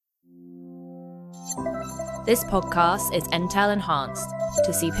This podcast is Entel enhanced.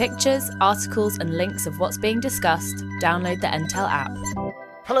 To see pictures, articles, and links of what's being discussed, download the Entel app.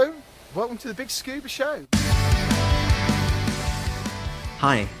 Hello, welcome to the Big Scuba Show.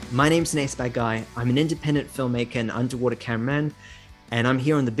 Hi, my name's Baghai. I'm an independent filmmaker and underwater cameraman, and I'm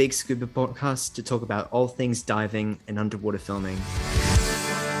here on the Big Scuba podcast to talk about all things diving and underwater filming.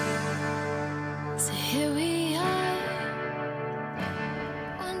 So here we are,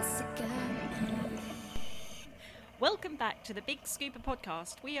 once again. Welcome back to the Big Scuba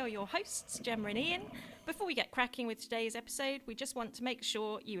podcast. We are your hosts, Gemma and Ian. Before we get cracking with today's episode, we just want to make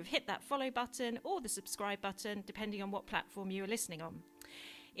sure you have hit that follow button or the subscribe button, depending on what platform you are listening on.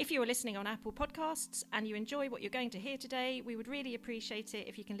 If you are listening on Apple Podcasts and you enjoy what you're going to hear today, we would really appreciate it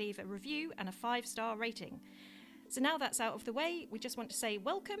if you can leave a review and a 5-star rating. So now that's out of the way, we just want to say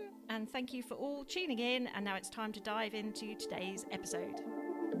welcome and thank you for all tuning in, and now it's time to dive into today's episode.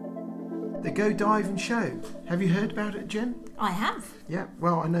 The Go Diving Show. Have you heard about it, Jen? I have. Yeah,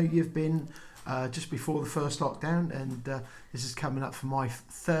 well, I know you've been just before the first lockdown, and this is coming up for my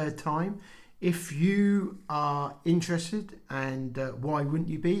third time. If you are interested, and why wouldn't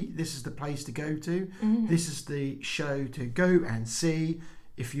you be, this is the place to go to. Mm-hmm. This is the show to go and see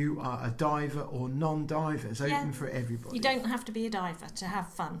if you are a diver or non-diver. It's open for everybody. You don't have to be a diver to have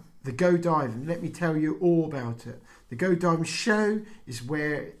fun. The Go Diving, let me tell you all about it. The Go Diving Show is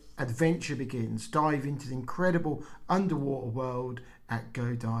where adventure begins. Dive into the incredible underwater world at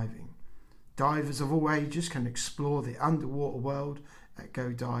Go Diving. Divers of all ages can explore the underwater world at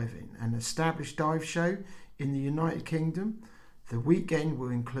Go Diving, an established dive show in the United Kingdom. The weekend will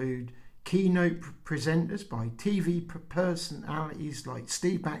include keynote presenters by TV personalities like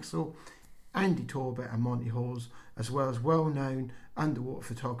Steve Maxwell, Andy Torbett and Monty Hawes, as well as well-known underwater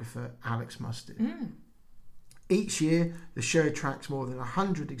photographer Alex Mustard. Each year, the show attracts more than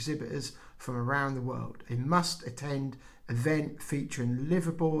 100 exhibitors from around the world. A must-attend event featuring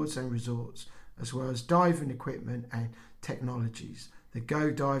liveaboards and resorts, as well as diving equipment and technologies. The Go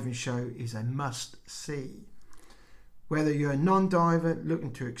Diving Show is a must-see. Whether you're a non-diver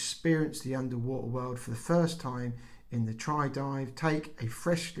looking to experience the underwater world for the first time in the tri-dive, take a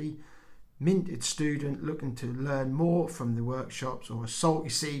freshly minted student looking to learn more from the workshops, or a salty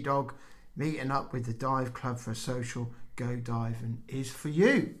sea dog meeting up with the dive club for a social, Go Diving is for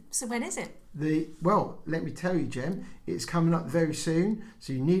you. So when is it? Well, let me tell you, Jem, it's coming up very soon,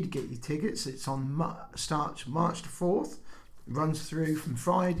 so you need to get your tickets. It's on starts March the 4th, runs through from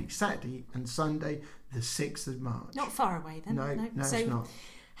Friday, Saturday and Sunday, the 6th of March. Not far away then. No, so it's not.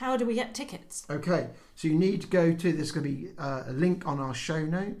 How do we get tickets? Okay, so you need to go to, there's going to be a link on our show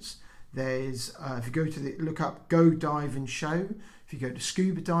notes. There's, if you go to look up Go Diving Show, if you go to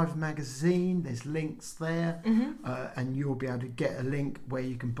Scuba Diver Magazine, there's links there, and you'll be able to get a link where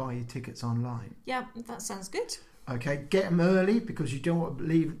you can buy your tickets online. Yeah, that sounds good. Okay, get them early because you don't want to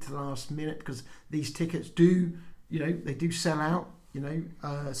leave it to the last minute, because these tickets do, they do sell out,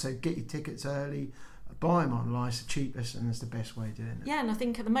 so get your tickets early. Buy them online, it's the cheapest and it's the best way of doing it. Yeah, and I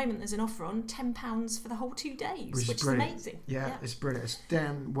think at the moment there's an offer on £10 for the whole 2 days, which is amazing. Yeah, it's brilliant. It's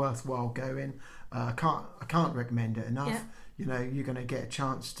damn worthwhile going. I can't recommend it enough. Yeah. You're going to get a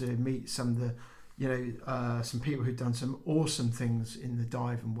chance to meet some of the, some people who've done some awesome things in the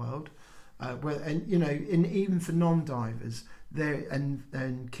diving world. Even for non-divers, there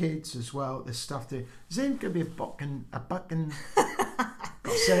and kids as well. There's stuff there. Is there going to be a bucking?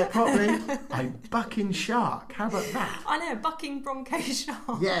 Say it properly. A bucking shark. How about that? I know, a bucking bronco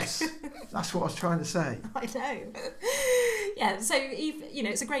shark. Yes, that's what I was trying to say. I know. Yeah, so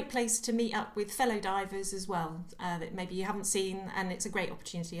it's a great place to meet up with fellow divers as well, that maybe you haven't seen, and it's a great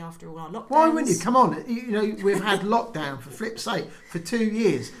opportunity after all our lockdowns. Why wouldn't you? Come on, we've had lockdown for flip's sake for 2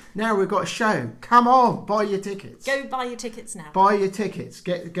 years. Now we've got a show. Come on, buy your tickets. Go buy your tickets now. Buy your tickets.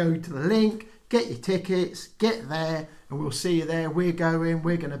 Go to the link. Get your tickets, get there, and we'll see you there. We're going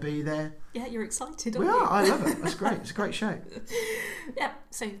to be there. Yeah, you're excited, aren't you? I love it. That's great. It's a great show. Yeah,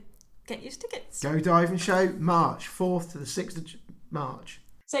 so get your tickets. Go Diving Show, March 4th to the 6th of March.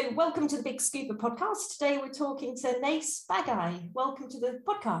 So welcome to the Big Scuba podcast. Today we're talking to Baghai. Welcome to the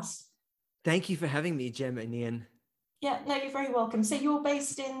podcast. Thank you for having me, Gemma and Ian. Yeah, no, you're very welcome. So you're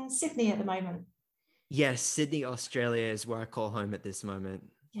based in Sydney at the moment? Yes, Sydney, Australia is where I call home at this moment.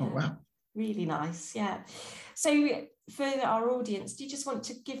 Yeah. Oh, wow. Really nice, yeah. So for our audience, do you just want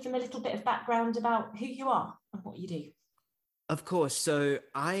to give them a little bit of background about who you are and what you do? Of course. So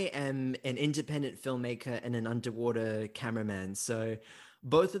I am an independent filmmaker and an underwater cameraman. So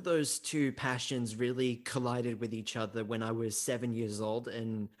both of those two passions really collided with each other when I was 7 years old.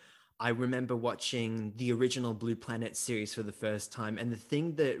 And I remember watching the original Blue Planet series for the first time. And the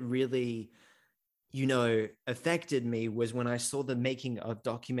thing that really affected me was when I saw the making of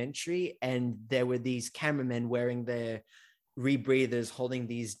documentary, and there were these cameramen wearing their rebreathers holding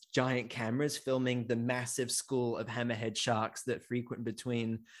these giant cameras filming the massive school of hammerhead sharks that frequent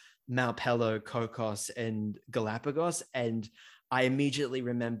between Malpelo, Cocos, and Galapagos. And I immediately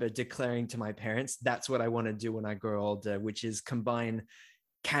remember declaring to my parents, that's what I want to do when I grow older, which is combine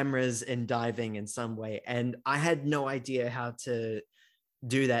cameras and diving in some way. And I had no idea how to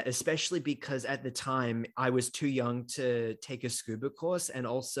do that, especially because at the time I was too young to take a scuba course, and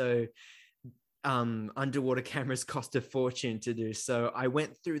also underwater cameras cost a fortune to do. So I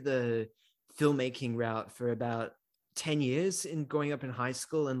went through the filmmaking route for about 10 years in growing up in high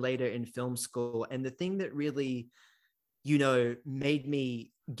school and later in film school. And the thing that really, made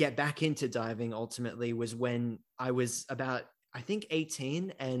me get back into diving ultimately was when I was about, I think,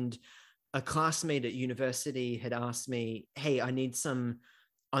 18, and a classmate at university had asked me, hey, I need some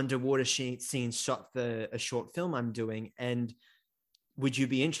underwater scenes shot for a short film I'm doing, and would you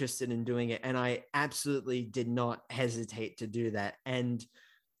be interested in doing it? And I absolutely did not hesitate to do that. And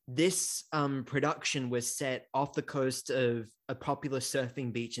this production was set off the coast of a popular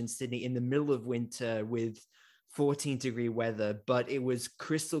surfing beach in Sydney in the middle of winter with 14-degree weather, but it was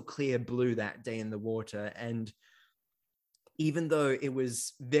crystal clear blue that day in the water. And even though it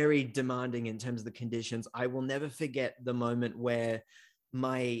was very demanding in terms of the conditions, I will never forget the moment where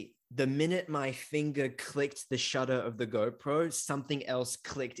the minute my finger clicked the shutter of the GoPro, something else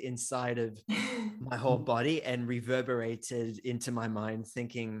clicked inside of my whole body and reverberated into my mind,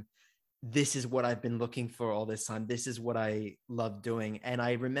 thinking, this is what I've been looking for all this time. This is what I love doing. And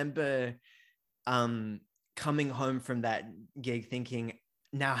I remember coming home from that gig thinking,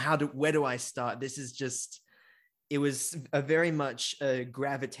 now where do I start? This is just, it was a very much a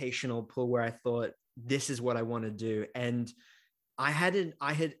gravitational pull where I thought, this is what I want to do. And I had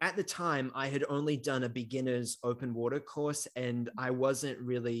at the time, I had only done a beginner's open water course, and I wasn't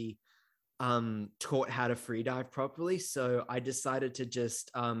really taught how to free dive properly. So I decided to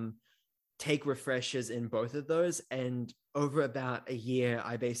just take refreshers in both of those. And over about a year,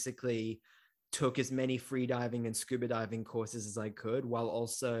 I basically took as many free diving and scuba diving courses as I could, while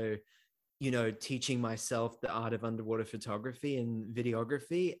also, teaching myself the art of underwater photography and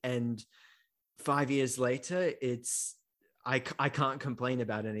videography. And 5 years later, I can't complain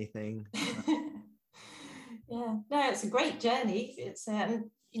about anything. Yeah, no, it's a great journey. It's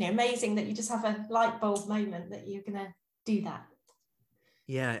amazing that you just have a light bulb moment that you're gonna do that.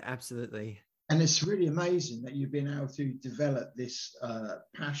 Yeah, absolutely. And it's really amazing that you've been able to develop this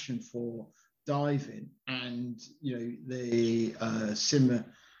passion for diving and the cinema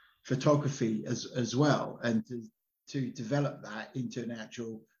photography as well, and to develop that into an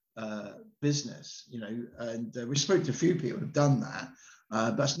actual business, and we spoke to a few people who've done that,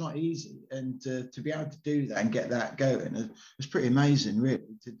 but it's not easy, and to be able to do that and get that going, it's pretty amazing,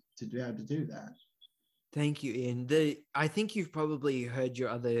 really, to be able to do that. Thank you, Ian. I think you've probably heard your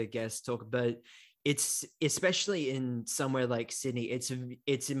other guests talk, but it's, especially in somewhere like Sydney,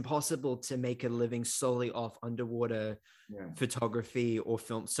 it's impossible to make a living solely off underwater photography or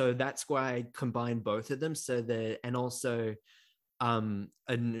film. So that's why I combine both of them, and also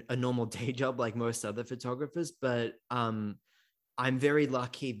a normal day job like most other photographers. But I'm very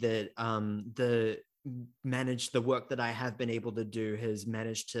lucky that the work that I have been able to do has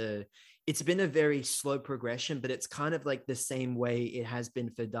managed to, it's been a very slow progression, but it's kind of like the same way it has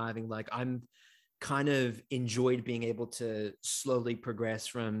been for diving. Like I'm kind of enjoyed being able to slowly progress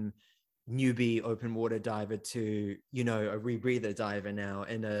from newbie open water diver to, a rebreather diver now,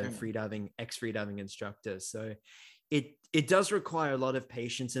 and a ex-freediving instructor. So it does require a lot of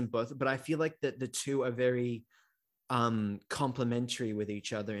patience in both, but I feel like that the two are very complementary with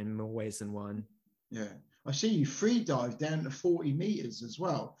each other in more ways than one. Yeah, I see you free dive down to 40 meters as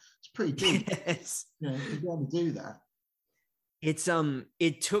well. It's pretty deep. Yes. To be able to do that.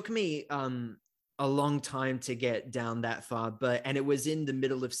 It took me a long time to get down that far, and it was in the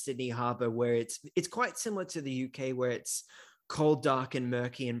middle of Sydney Harbour, where it's quite similar to the UK, where it's cold, dark, and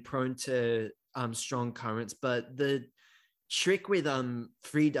murky, and prone to strong currents. But the trick with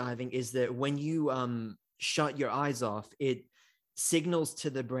free diving is that when you shut your eyes off, it signals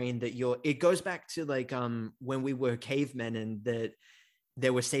to the brain that it goes back to like when we were cavemen and that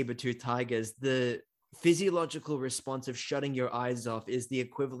there were saber-toothed tigers. The physiological response of shutting your eyes off is the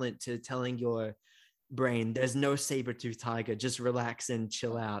equivalent to telling your brain there's no saber-toothed tiger, just relax and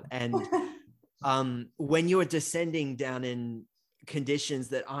chill out. And when you're descending down in conditions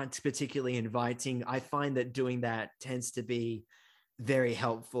that aren't particularly inviting, I find that doing that tends to be very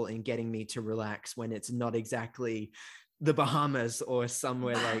helpful in getting me to relax when it's not exactly the Bahamas or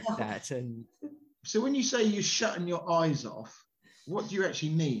somewhere like that. And So when you say you're shutting your eyes off, what do you actually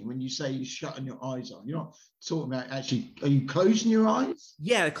mean when you say you're shutting your eyes off? You're not talking about actually, are you closing your eyes?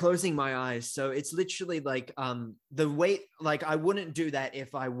 Yeah, closing my eyes. So it's literally like the weight, like I wouldn't do that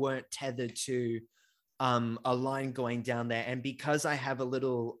if I weren't tethered to a line going down there. And because I have a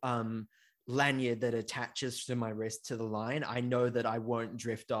little lanyard that attaches to my wrist to the line, I know that I won't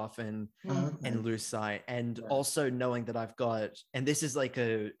drift off and lose sight. And also knowing that I've got, and this is like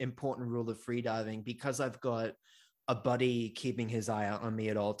a important rule of freediving, because I've got a buddy keeping his eye out on me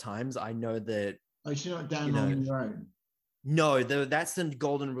at all times, I know that. Oh, so you're not down on your own? No, that's the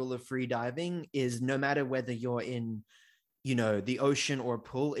golden rule of freediving, is no matter whether you're in, the ocean or a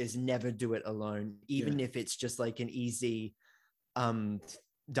pool, is never do it alone, even if it's just like an easy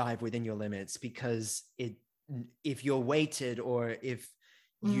dive within your limits, because if you're weighted, or if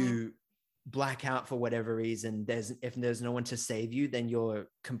you black out for whatever reason, if there's no one to save you, then you're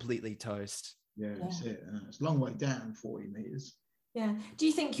completely toast. That's it. It's a long way down, 40 meters. Yeah. Do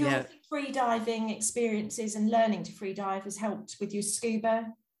you think your free diving experiences and learning to free dive has helped with your scuba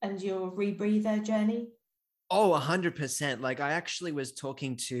and your rebreather journey? Oh, 100%. Like I actually was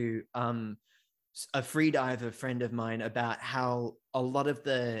talking to a free diver friend of mine about how a lot of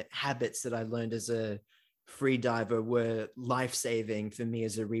the habits that I learned as a free diver were life-saving for me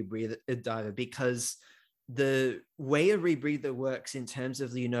as a rebreather diver, because the way a rebreather works in terms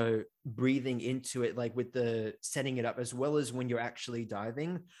of, breathing into it, like with the setting it up, as well as when you're actually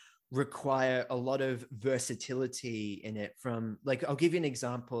diving, require a lot of versatility in it. From like, I'll give you an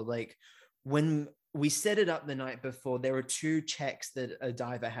example. Like when we set it up the night before, there are 2 checks that a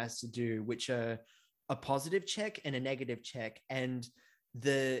diver has to do, which are a positive check and a negative check. And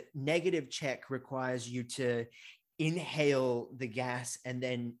the negative check requires you to inhale the gas and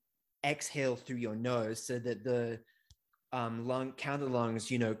then exhale through your nose, so that the counter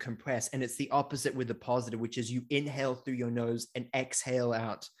lungs, compress. And it's the opposite with the positive, which is you inhale through your nose and exhale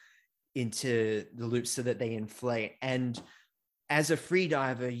out into the loop so that they inflate. And as a free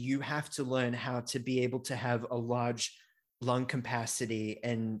diver, you have to learn how to be able to have a large lung capacity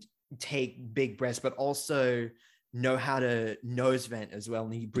and take big breaths, but also know how to nose vent as well.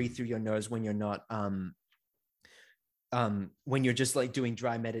 And you breathe through your nose when you're not when you're just like doing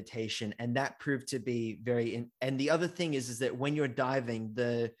dry meditation. And that proved to be and the other thing is that when you're diving,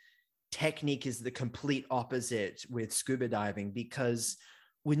 the technique is the complete opposite with scuba diving, because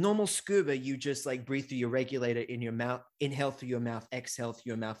with normal scuba, you just like breathe through your regulator in your mouth, inhale through your mouth, exhale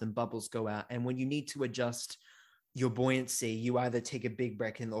through your mouth, and bubbles go out. And when you need to adjust your buoyancy, you either take a big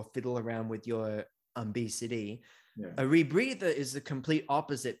breath in or fiddle around with your BCD. A rebreather is the complete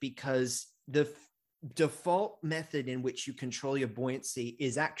opposite, because the default method in which you control your buoyancy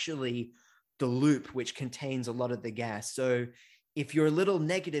is actually the loop, which contains a lot of the gas. So if you're a little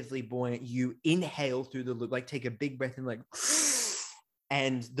negatively buoyant, you inhale through the loop, like take a big breath in, like,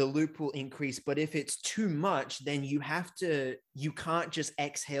 and the loop will increase. But if it's too much, then you can't just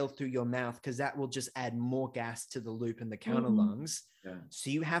exhale through your mouth, because that will just add more gas to the loop and the counter lungs.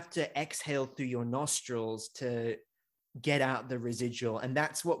 So you have to exhale through your nostrils to get out the residual. And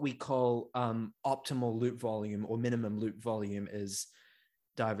that's what we call optimal loop volume, or minimum loop volume, as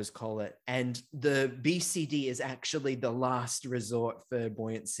divers call it. And the BCD is actually the last resort for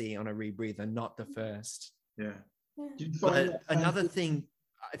buoyancy on a rebreather, not the first. But another thing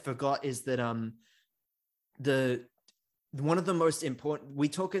I forgot is that one of the most important, we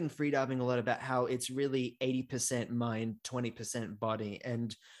talk in freediving a lot about how it's really 80% mind, 20% body,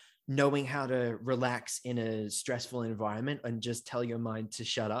 and knowing how to relax in a stressful environment and just tell your mind to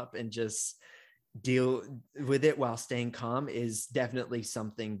shut up and just deal with it while staying calm is definitely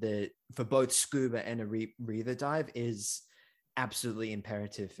something that for both scuba and a rebreather dive is absolutely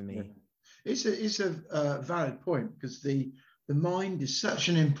imperative for me. It's a valid point, because the mind is such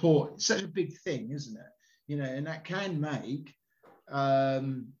a big thing, isn't it? And that can make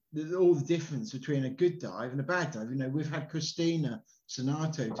all the difference between a good dive and a bad dive. We've had Christina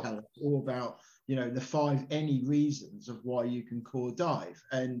Sonato tell us all about the 5 any reasons of why you can core dive,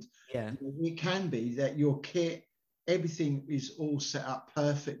 and it can be that your kit, everything is all set up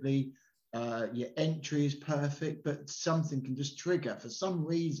perfectly, your entry is perfect, but something can just trigger for some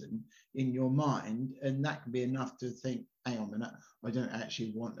reason in your mind, and that can be enough to think, hang on a minute, I don't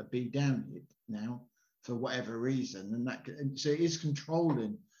actually want to be down here now for whatever reason. And so it is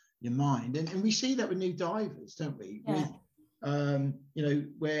controlling your mind, and we see that with new divers, don't we?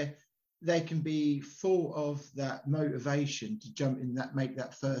 Where they can be full of that motivation to jump in, that make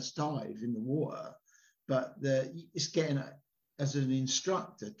that first dive in the water, but it's getting as an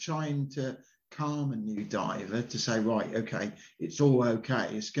instructor trying to calm a new diver to say, right, okay, it's all okay,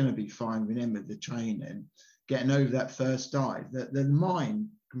 it's going to be fine. Remember the training, getting over that first dive. The mind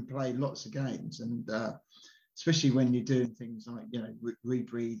can play lots of games, and especially when you're doing things like, you know,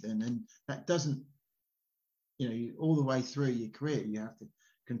 rebreathing, and that doesn't, you know, all the way through your career, you have to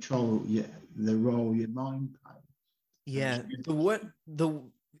control the role your mind plays. Yeah,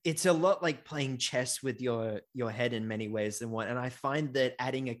 it's a lot like playing chess with your head in many ways and I find that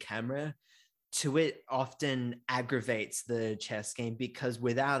adding a camera to it often aggravates the chess game, because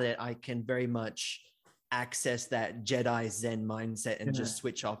without it I can very much access that Jedi Zen mindset and just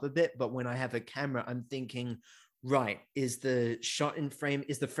switch off a bit. But when I have a camera, I'm thinking, right, is the shot in frame,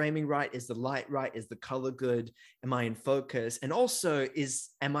 is the framing right, is the light right, is the color good, am I in focus, and also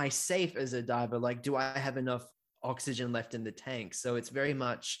am I safe as a diver? Like, do I have enough oxygen left in the tank? So it's very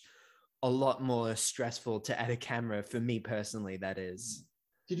much a lot more stressful to add a camera for me personally, that is.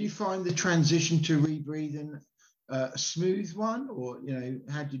 Did you find the transition to rebreathing a smooth one, or, you know,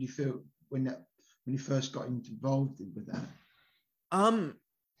 how did you feel when you first got involved with that?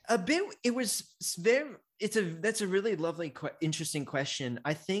 A bit. It was that's a really lovely, interesting question.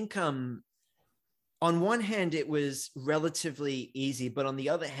 I think on one hand it was relatively easy, but on the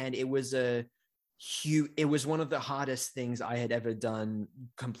other hand it was one of the hardest things I had ever done,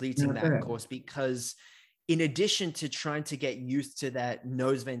 completing that course, because in addition to trying to get used to that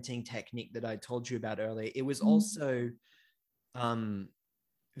nose venting technique that I told you about earlier, it was also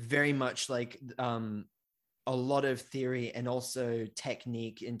very much like a lot of theory and also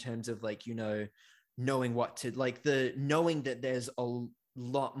technique in terms of, like, you know, knowing knowing that there's a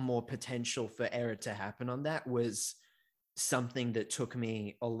lot more potential for error to happen on that was something that took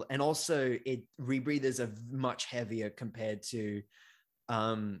me. And also rebreathers are much heavier compared to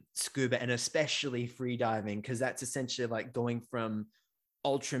scuba, and especially free diving, because that's essentially like going from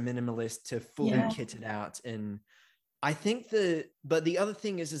ultra minimalist to fully kitted out. And I think but the other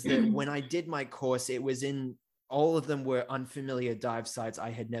thing is that when I did my course, it was all of them were unfamiliar dive sites I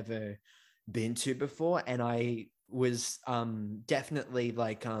had never been to before. And I was definitely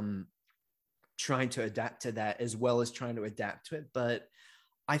like trying to adapt to that, as well as trying to adapt to it. But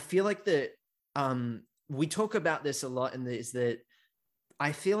I feel like that we talk about this a lot, and is that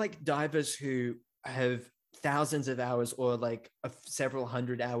I feel like divers who have thousands of hours or like several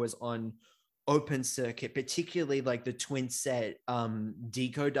hundred hours on open circuit, particularly like the twin set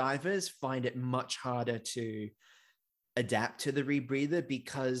deco divers, find it much harder to adapt to the rebreather,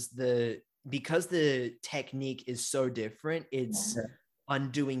 because the technique is so different. It's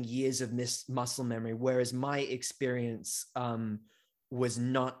undoing years of muscle memory, whereas my experience was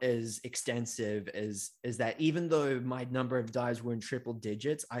not as extensive as that. Even though my number of dives were in triple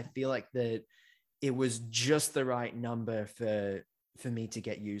digits, I feel like that it was just the right number for me to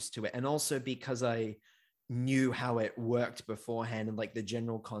get used to it. And also because I knew how it worked beforehand, and like the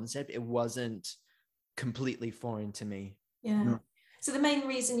general concept, it wasn't completely foreign to me. Yeah. So the main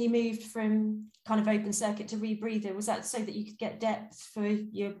reason you moved from kind of open circuit to rebreather, was that so that you could get depth for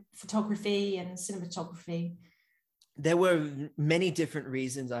your photography and cinematography? There were many different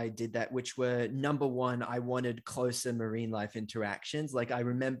reasons I did that, which were, number one, I wanted closer marine life interactions. Like, I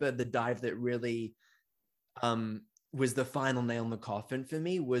remember the dive that really was the final nail in the coffin for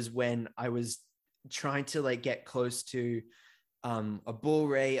me was when I was trying to like get close to a bull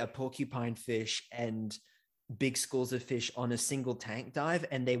ray, a porcupine fish, and big schools of fish on a single tank dive,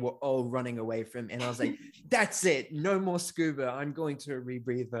 and they were all running away from me. And I was like, that's it, no more scuba, I'm going to a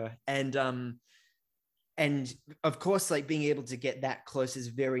rebreather. And of course, like, being able to get that close is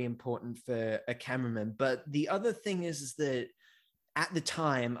very important for a cameraman. But the other thing is that at the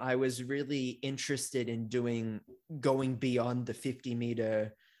time I was really interested in going beyond the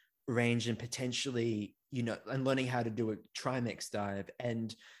 50-meter range and potentially, you know, and learning how to do a trimix dive.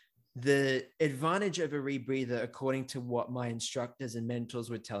 And the advantage of a rebreather, according to what my instructors and mentors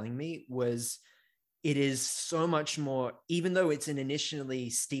were telling me, was it is so much more, even though it's an initially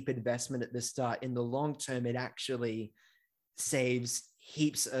steep investment at the start, in the long term, it actually saves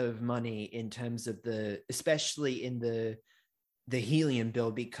heaps of money in terms of especially in the helium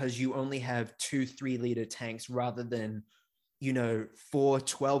bill, because you only have 2 3-liter tanks rather than, you know, 4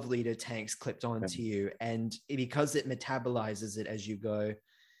 12-liter tanks clipped onto you. And because it metabolizes it as you go,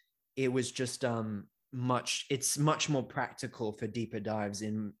 it was just it's much more practical for deeper dives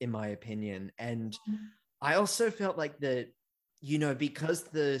in my opinion. And I also felt like that, you know, because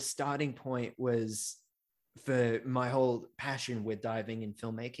the starting point was, for my whole passion with diving and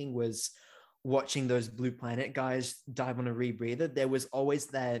filmmaking, was watching those Blue Planet guys dive on a rebreather, there was always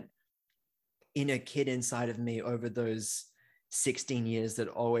that inner kid inside of me over those 16 years that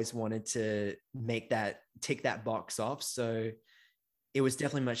always wanted to tick that box off. So it was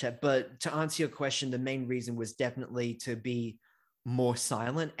definitely much that. But to answer your question, the main reason was definitely to be more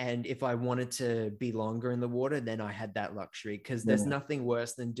silent. And if I wanted to be longer in the water, then I had that luxury, because there's nothing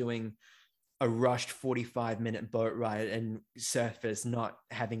worse than doing a rushed 45-minute boat ride and surface not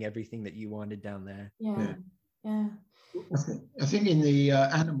having everything that you wanted down there. Yeah. I think in the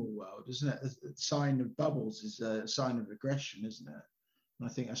animal world, isn't it, the sign of bubbles is a sign of aggression, isn't it? And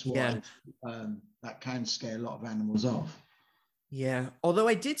I think that's why that can scare a lot of animals off. Yeah, although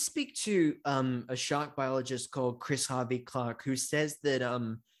I did speak to a shark biologist called Chris Harvey Clark, who says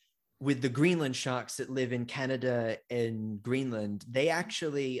that with the Greenland sharks that live in Canada and Greenland, they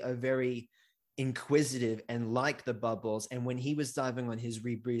actually are very inquisitive and like the bubbles. And when he was diving on his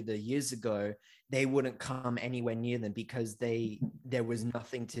rebreather years ago, they wouldn't come anywhere near them because there was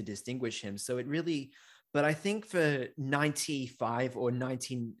nothing to distinguish him. So it really, but I think for 95 or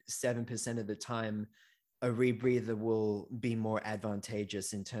 97% of the time, a rebreather will be more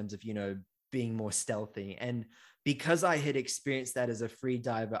advantageous in terms of, being more stealthy. And because I had experienced that as a free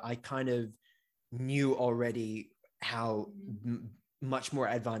diver, I kind of knew already how much more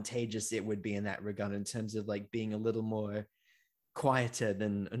advantageous it would be in that regard, in terms of like being a little more quieter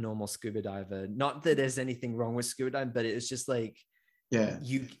than a normal scuba diver. Not that there's anything wrong with scuba diving, but it's just like,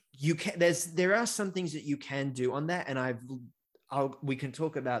 you can, there are some things that you can do on that. And we can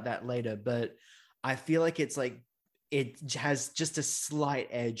talk about that later, but I feel like it's like, it has just a slight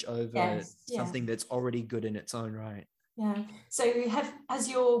edge over something that's already good in its own right. Yeah. So has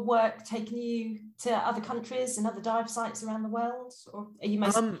your work taken you to other countries and other dive sites around the world, or are you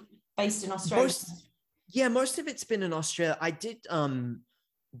mostly based in Australia? Most of it's been in Australia. I did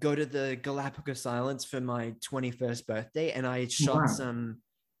go to the Galapagos Islands for my 21st birthday, and I shot some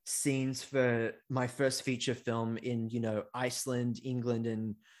scenes for my first feature film in, Iceland, England,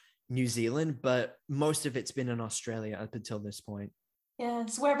 and New Zealand, but most of it's been in Australia up until this point. Yeah.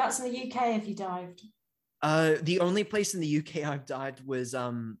 So whereabouts in the UK have you dived? The only place in the UK I've dived was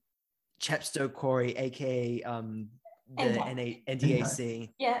Chepstow Quarry, aka the NDAC.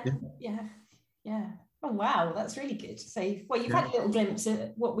 Yeah. Oh wow, that's really good. So, well, you've had a little glimpse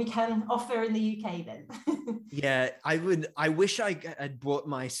at what we can offer in the UK then. Yeah, I wish I had brought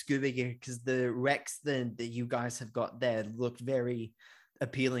my scuba gear, because the wrecks that you guys have got there looked very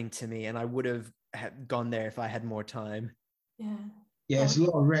appealing to me, and I would have gone there if I had more time. Yeah, there's a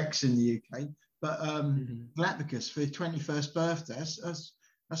lot of wrecks in the UK, but Galapagos for your 21st birthday,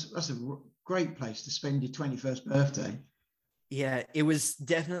 that's a great place to spend your 21st birthday. Yeah, it was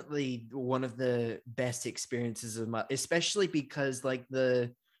definitely one of the best experiences of my, especially because like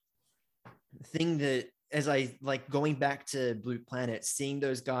the thing that, as I like going back to Blue Planet, seeing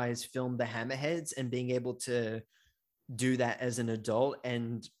those guys film the hammerheads and being able to do that as an adult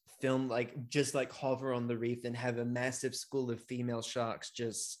and film just hover on the reef and have a massive school of female sharks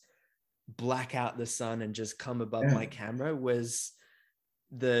just black out the sun and just come above my camera was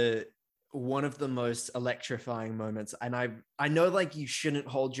one of the most electrifying moments. And I know like you shouldn't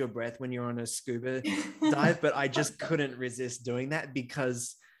hold your breath when you're on a scuba dive, but I just couldn't resist doing that,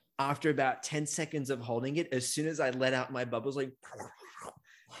 because after about 10 seconds of holding it, as soon as I let out my bubbles, like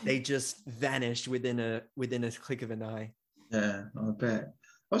they just vanished within a click of an eye. Yeah, I bet.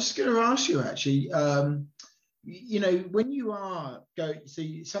 I was just going to ask you actually, when you are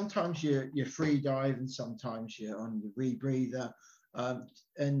sometimes you're free dive and sometimes you're on your rebreather,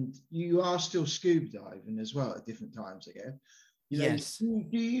 and you are still scuba diving as well at different times, I guess. Yes. Do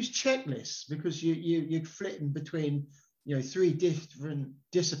you use checklists, because you're flitting between three different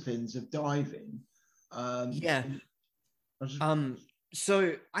disciplines of diving?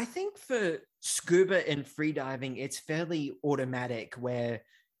 So I think for scuba and free diving, it's fairly automatic, where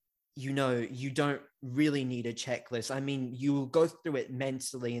you don't really need a checklist. I mean, you will go through it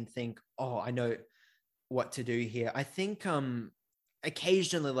mentally and think, oh, I know what to do here. I think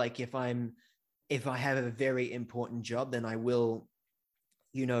occasionally, like if I have a very important job, then I will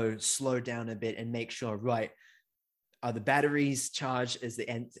slow down a bit and make sure, right, are the batteries charged, is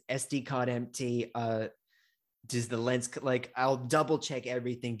the SD card empty, does the lens, I'll double check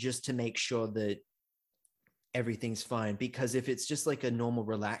everything just to make sure that everything's fine. Because if it's just like a normal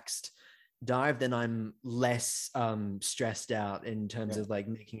relaxed dive, then I'm less stressed out in terms of like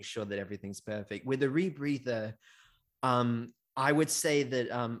making sure that everything's perfect. With a rebreather, I would say that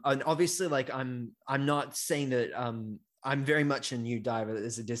and obviously like I'm not saying that I'm very much a new diver.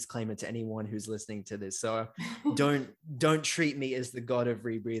 There's a disclaimer to anyone who's listening to this, so don't treat me as the god of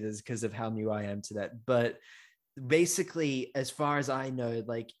rebreathers because of how new I am to that. But basically, as far as I know,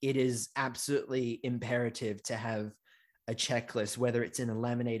 like it is absolutely imperative to have a checklist, whether it's in a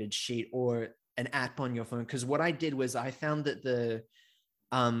laminated sheet or an app on your phone. Because what I did was I found that the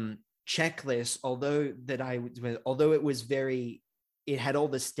checklist, although it was it had all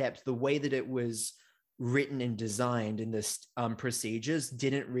the steps, the way that it was written and designed in this procedures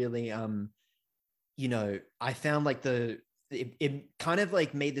didn't really I found like it kind of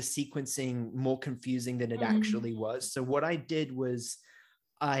like made the sequencing more confusing than it actually was. So what I did was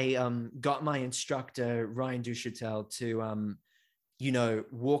I got my instructor Ryan Duchatel to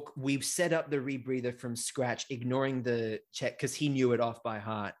we've set up the rebreather from scratch, ignoring the check because he knew it off by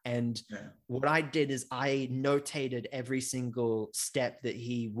heart. And what I did is I notated every single step that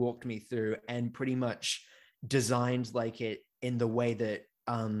he walked me through and pretty much designed like it in the way that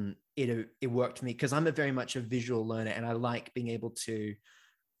it worked for me, because I'm very much a visual learner and I like being able to,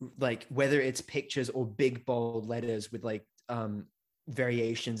 like, whether it's pictures or big bold letters with like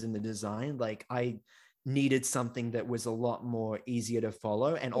variations in the design, like I needed something that was a lot more easier to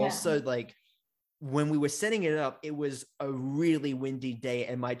follow. And also like when we were setting it up, it was a really windy day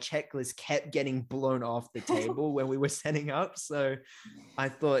and my checklist kept getting blown off the table when we were setting up. So I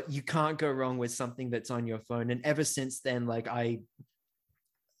thought you can't go wrong with something that's on your phone. And ever since then, like I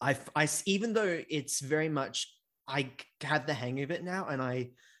even though it's very much, I have the hang of it now and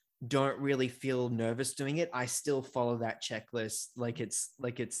I don't really feel nervous doing it, I still follow that checklist like it's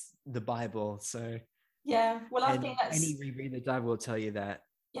the Bible. So yeah, well, I think that's any rebreather dive will tell you that.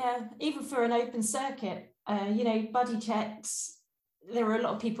 Yeah, even for an open circuit, buddy checks, there are a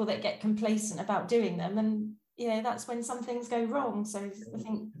lot of people that get complacent about doing them, and that's when some things go wrong. So I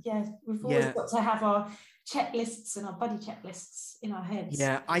think we've always got to have our checklists and our buddy checklists in our heads.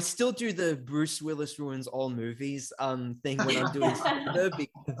 Yeah, I still do the Bruce Willis ruins all movies thing when I'm doing stand-up,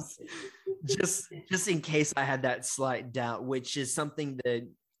 because just in case I had that slight doubt, which is something that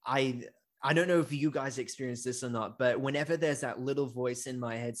I don't know if you guys experience this or not, but whenever there's that little voice in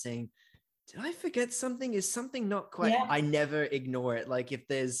my head saying, did I forget something? Is something not quite? Yeah. I never ignore it. Like if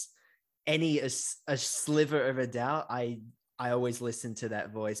there's a sliver of a doubt, I always listen to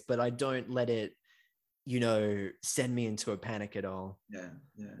that voice, but I don't let it, send me into a panic at all. Yeah.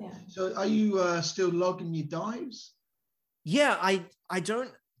 So are you still logging your dives? Yeah, I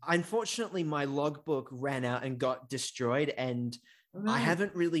don't. Unfortunately, my logbook ran out and got destroyed, and I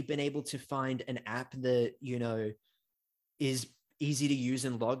haven't really been able to find an app that, is easy to use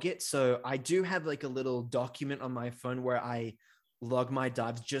and log it. So I do have like a little document on my phone where I log my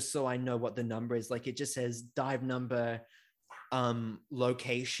dives just so I know what the number is. Like it just says dive number,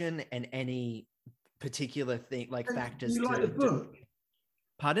 location, and any particular thing, like factors. You like a book?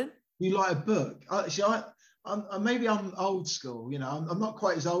 Pardon? You like a book? Maybe I'm old school, I'm not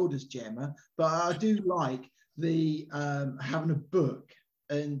quite as old as Gemma, but I do like the having a book,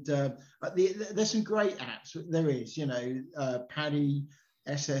 and there's some great apps. There is, Paddy,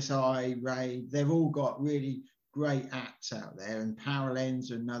 SSI, Ray, they've all got really great apps out there, and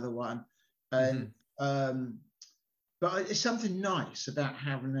Parallels another one, and but it's something nice about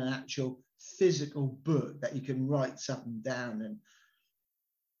having an actual physical book that you can write something down. And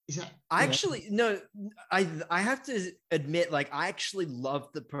is that no, I have to admit, like I actually love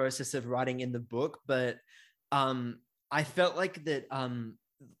the process of writing in the book, but I felt like that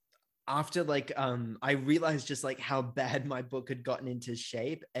after I realized just like how bad my book had gotten into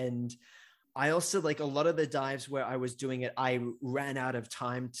shape. And I also, like, a lot of the dives where I was doing it, I ran out of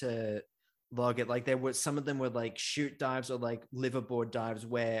time to log it. Like some of them were like shoot dives or like liverboard dives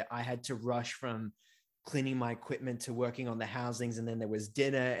where I had to rush from cleaning my equipment to working on the housings, and then there was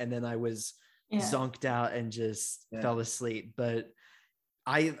dinner, and then I was zonked out and just fell asleep. But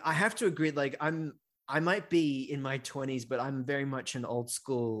I have to agree, like I might be in my 20s, but I'm very much an old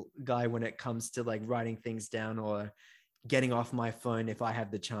school guy when it comes to like writing things down or getting off my phone if I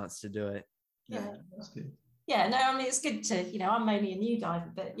have the chance to do it. Yeah, that's good. Yeah, no, I mean, it's good to, I'm only a new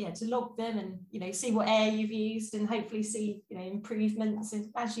diver, but to log them and, see what air you've used and hopefully see, improvements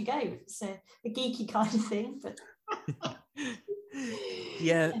as you go. It's a geeky kind of thing, but.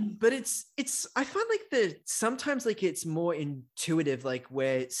 Yeah, but it's, I find like sometimes like it's more intuitive, like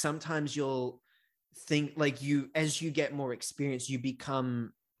where sometimes you'll think like as you get more experience, you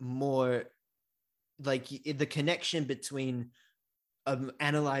become more like the connection between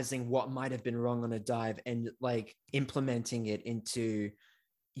analyzing what might have been wrong on a dive and like implementing it into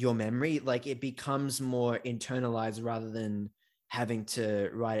your memory, like it becomes more internalized rather than having to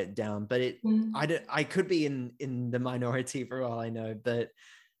write it down. But I could be in the minority for all I know, but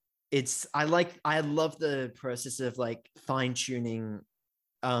I love the process of like fine-tuning,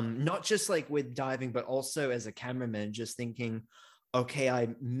 not just like with diving, but also as a cameraman, just thinking, okay, I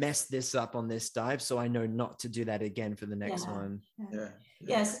messed this up on this dive, so I know not to do that again for the next one.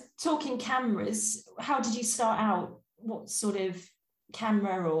 Yes, talking cameras, how did you start out? What sort of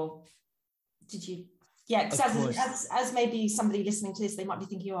camera, or did you? Yeah, because as maybe somebody listening to this, they might be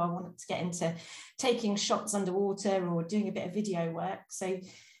thinking, oh, I want to get into taking shots underwater or doing a bit of video work. So,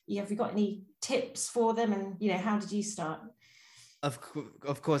 have you got any tips for them? And how did you start?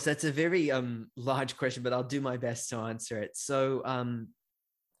 Of course, that's a very large question, but I'll do my best to answer it. So,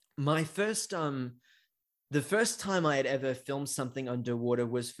 my first the first time I had ever filmed something underwater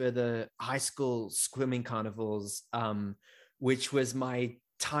was for the high school swimming carnivals, which was my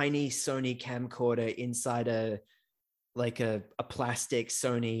tiny Sony camcorder inside a plastic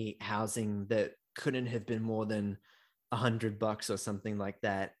Sony housing that couldn't have been more than $100 or something like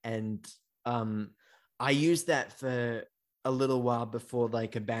that. And I used that for a little while before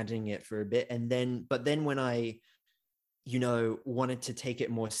abandoning it for a bit. But then when I wanted to take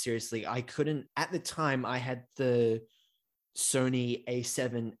it more seriously, I couldn't. At the time, I had the Sony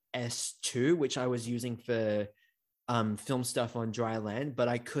A7S II, which I was using for film stuff on dry land, but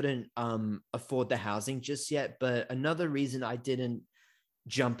I couldn't afford the housing just yet. But another reason I didn't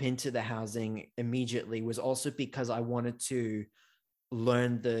jump into the housing immediately was also because I wanted to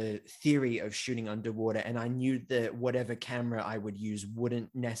learn the theory of shooting underwater, and I knew that whatever camera I would use wouldn't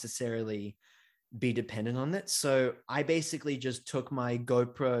necessarily be dependent on it. So I basically just took my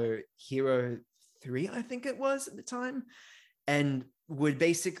GoPro Hero 3, I think it was at the time, and would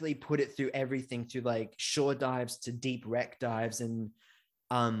basically put it through everything, through shore dives to deep wreck dives, and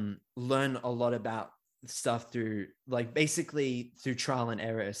learn a lot about stuff through basically through trial and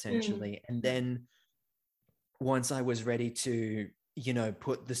error, essentially. And then once I was ready to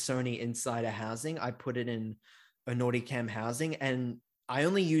put the Sony inside a housing, I put it in a Nauticam housing, and I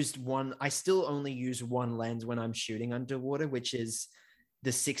still only use one lens when I'm shooting underwater, which is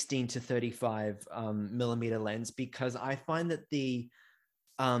the 16 to 35 millimeter lens, because I find that the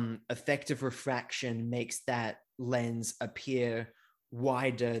effect of refraction makes that lens appear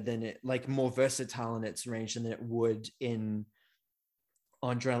wider than it, more versatile in its range than it would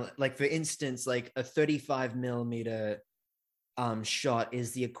on dry. For instance, a 35 millimeter shot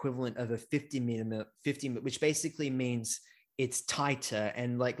is the equivalent of a 50, which basically means it's tighter.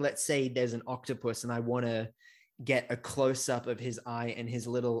 And let's say there's an octopus and I want to get a close-up of his eye and his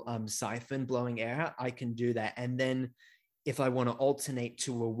little siphon blowing air out, I can do that. And then if I want to alternate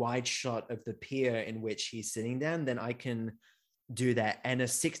to a wide shot of the pier in which he's sitting down, then I can do that. And a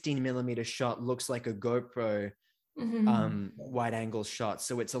 16 millimeter shot looks like a GoPro wide angle shot.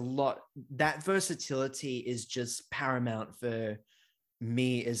 So it's a lot. That versatility is just paramount for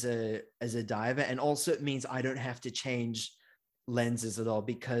me as a diver. And also it means I don't have to change lenses at all,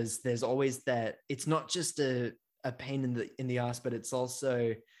 because there's always that. It's not just a pain in the ass, but it's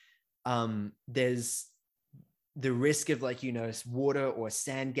also there's the risk of water or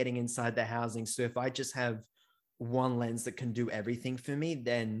sand getting inside the housing. So if I just have one lens that can do everything for me,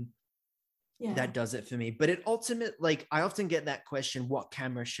 then that does it for me. But it I often get that question, what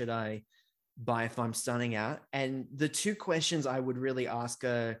camera should I buy if I'm starting out? And the two questions I would really ask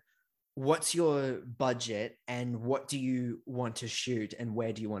are, what's your budget, and what do you want to shoot, and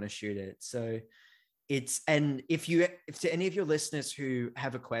where do you want to shoot it? So if to any of your listeners who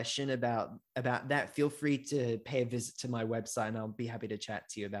have a question about that, feel free to pay a visit to my website, and I'll be happy to chat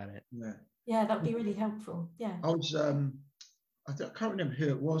to you about it. Yeah, that'd be really helpful. Yeah. I can't remember who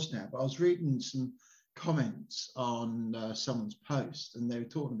it was now, but I was reading some comments on someone's post, and they were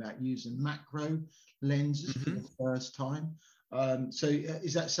talking about using macro lenses for the first time. So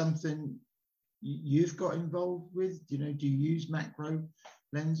is that something you've got involved with? Do you use macro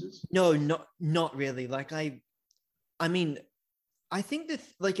lenses? No, not really. I mean, I think that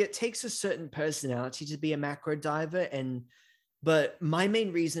it takes a certain personality to be a macro diver, but my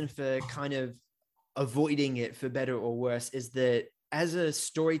main reason for kind of avoiding it, for better or worse, is that as a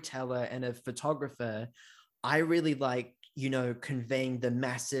storyteller and a photographer, I really like conveying the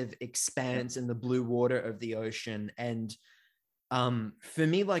massive expanse and the blue water of the ocean. And for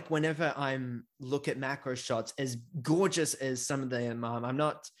me, whenever I'm look at macro shots, as gorgeous as some of them, I'm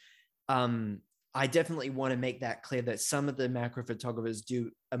not I definitely want to make that clear that some of the macro photographers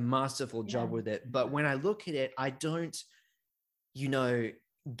do a masterful job with it, but when I look at it, I don't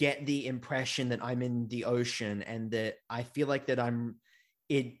get the impression that I'm in the ocean, and that I feel like that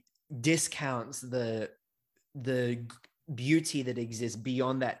it discounts the beauty that exists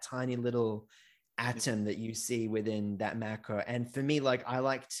beyond that tiny little atom that you see within that macro. And for me, I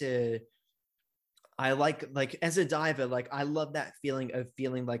like as a diver, I love that feeling of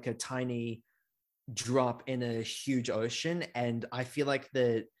feeling like a tiny drop in a huge ocean. And I feel like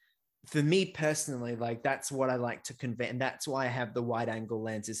that for me personally, like that's what I like to convey. And that's why I have the wide angle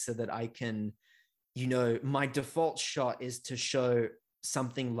lenses, so that I can, my default shot is to show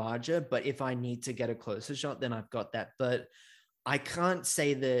something larger, but if I need to get a closer shot, then I've got that. But I can't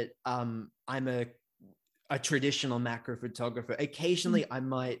say that I'm a traditional macro photographer. Occasionally I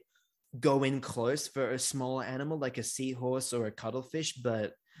might go in close for a smaller animal like a seahorse or a cuttlefish,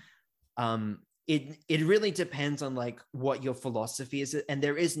 but it really depends on like what your philosophy is, and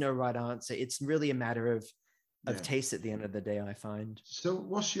there is no right answer. It's really a matter of taste at the end of the day, I find. So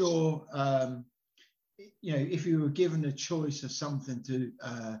what's your if you were given a choice of something to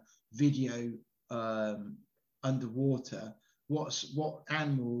video underwater, what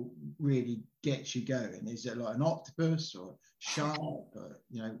animal really gets you going? Is it like an octopus or shark? Or,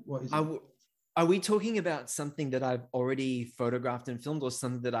 what is it? Are we talking about something that I've already photographed and filmed, or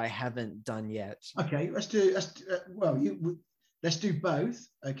something that I haven't done yet? Okay, let's do both.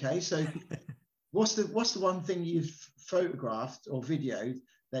 Okay, so what's the one thing you've photographed or videoed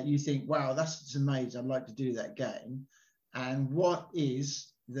that you think, wow, that's amazing, I'd like to do that again? And what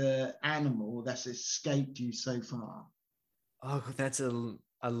is the animal that's escaped you so far? Oh,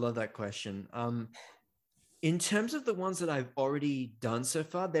 I love that question. In terms of the ones that I've already done so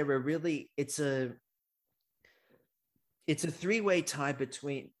far, it's a three-way tie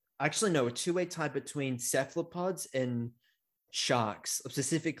between, actually no, a two-way tie between cephalopods and sharks.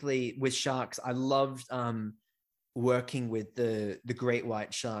 Specifically with sharks, I loved working with the great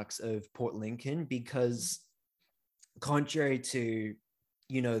white sharks of Port Lincoln, because contrary to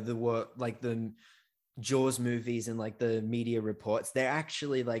the work, like the Jaws movies and like the media reports, they're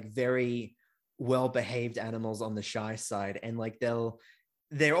actually like very well-behaved animals on the shy side, and like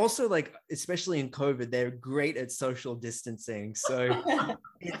they're also like, especially in COVID, they're great at social distancing. So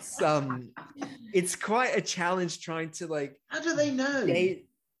it's quite a challenge trying to like. How do they know?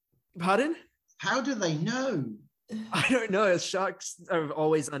 Pardon? How do they know? I don't know. Sharks are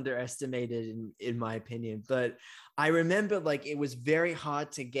always underestimated in my opinion, but I remember like it was very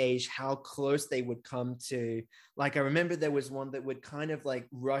hard to gauge how close they would come to. Like, I remember there was one that would kind of like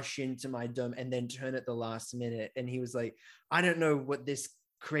rush into my dome and then turn at the last minute. And he was like, I don't know what this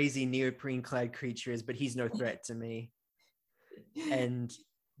crazy neoprene clad creature is, but he's no threat to me. And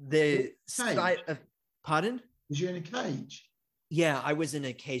the sight of, pardon? Was you in a cage? Yeah, I was in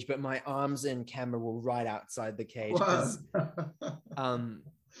a cage, but my arms and camera were right outside the cage.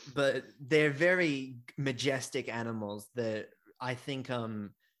 But they're very majestic animals that I think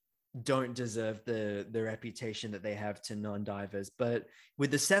don't deserve the reputation that they have to non-divers. But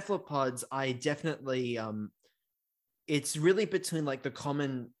with the cephalopods, I definitely it's really between like the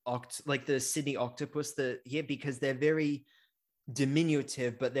common like the Sydney octopus because they're very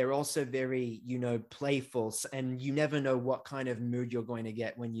diminutive, but they're also very playful, and you never know what kind of mood you're going to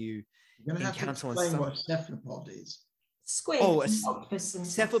get when you encounter one. Explain what a cephalopod is. Squid, octopus, and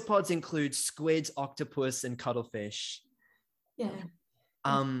cephalopods include squids, octopus, and cuttlefish. Yeah.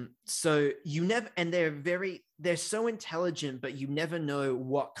 So you never, and they're so intelligent, but you never know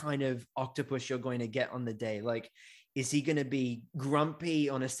what kind of octopus you're going to get on the day. Like, is he going to be grumpy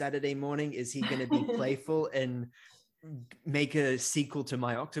on a Saturday morning? Is he going to be playful and make a sequel to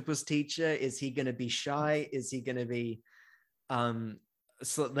My Octopus Teacher? Is he going to be shy? Is he going to be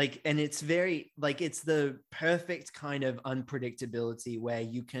so like, and it's very like, it's the perfect kind of unpredictability where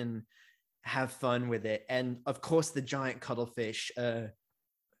you can have fun with it. And of course the giant cuttlefish are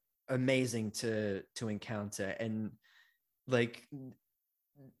amazing to encounter. And like,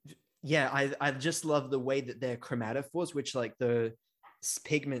 yeah, I just love the way that they're chromatophores, which like the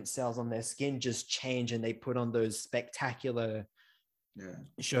pigment cells on their skin just change, and they put on those spectacular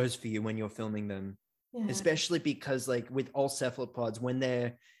shows for you when you're filming them. Especially because like with all cephalopods, when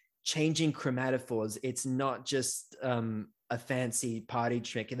they're changing chromatophores, it's not just a fancy party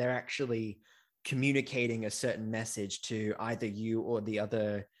trick. They're actually communicating a certain message to either you or the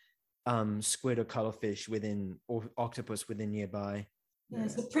other squid or cuttlefish or octopus within nearby. Yeah,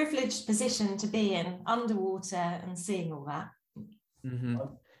 it's a privileged position to be in, underwater and seeing all that. Mm-hmm.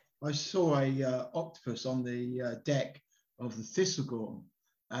 I saw a octopus on the deck of the Thistlegorm,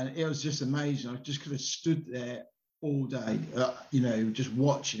 and it was just amazing. I just could have stood there all day, just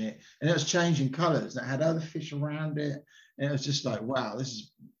watching it, and it was changing colours. It had other fish around it, and it was just like, wow, this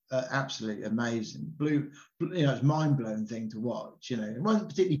is absolutely amazing. It's mind-blowing thing to watch. It wasn't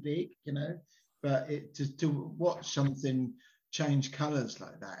particularly big, but to watch something change colours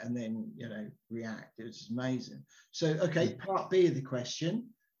like that and then react, it was amazing. So, okay, part B of the question: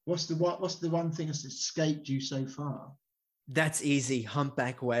 what's the one thing that's escaped you so far? That's easy.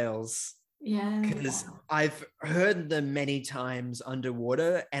 Humpback whales. Yeah. Because I've heard them many times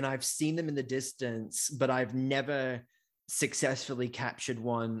underwater and I've seen them in the distance, but I've never successfully captured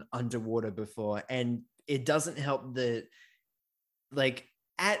one underwater before. And it doesn't help that, like,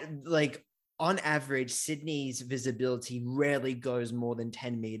 on average, Sydney's visibility rarely goes more than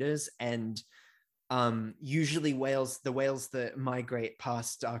 10 meters. And usually the whales that migrate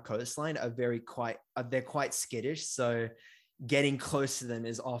past our coastline are they're quite skittish. So getting close to them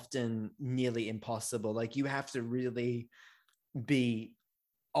is often nearly impossible. Like, you have to really be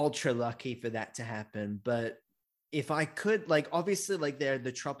ultra lucky for that to happen. But if I could, like, obviously, like, there are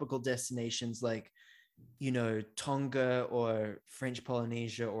the tropical destinations like, you know, Tonga or French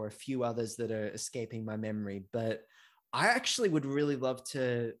Polynesia or a few others that are escaping my memory. But I actually would really love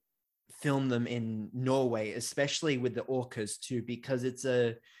to film them in Norway, especially with the orcas too, because it's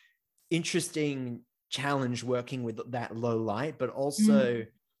a interesting challenge working with that low light. But also,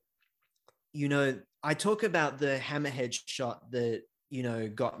 you know, I talk about the hammerhead shot that, you know,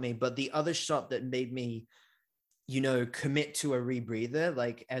 got me, but the other shot that made me, you know, commit to a rebreather,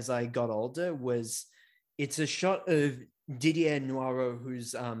 like, as I got older, was it's a shot of Didier Noiro,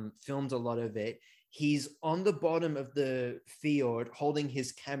 who's filmed a lot of it. He's on the bottom of the fjord holding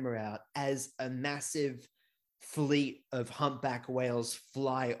his camera out as a massive fleet of humpback whales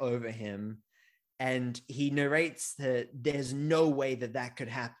fly over him. And he narrates that there's no way that that could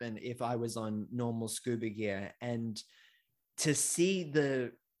happen if I was on normal scuba gear. And to see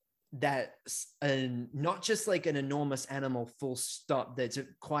not just like an enormous animal full stop that's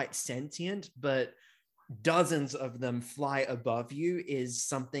quite sentient, but dozens of them fly above you is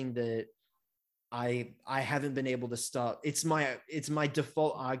something that I haven't been able to stop. It's my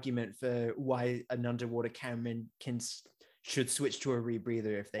default argument for why an underwater cameraman should switch to a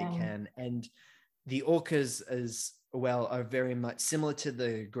rebreather if they can. And the orcas as well are very much similar to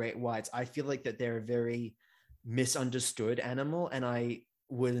the great whites. I feel like that they're a very misunderstood animal, and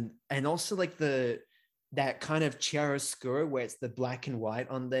also like that kind of chiaroscuro where it's the black and white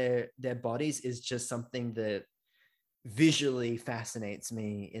on their bodies is just something that visually fascinates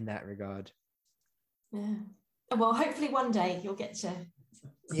me in that regard. Yeah. Well, hopefully one day you'll get to.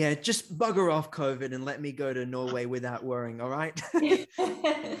 Yeah, just bugger off COVID and let me go to Norway without worrying, all right?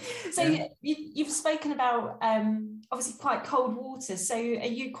 So you've spoken about obviously quite cold water. So are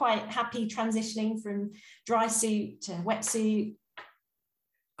you quite happy transitioning from dry suit to wetsuit?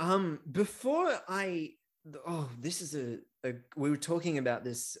 This is we were talking about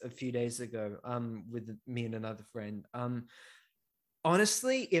this a few days ago with me and another friend.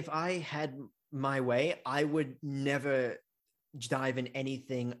 Honestly, if I had my way, I would never dive in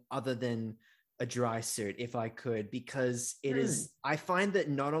anything other than a dry suit if I could, because I find that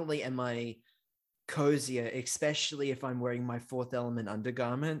not only am I cozier, especially if I'm wearing my fourth element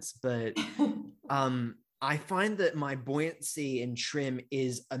undergarments, but I find that my buoyancy and trim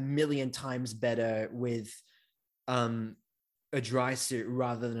is a million times better with a dry suit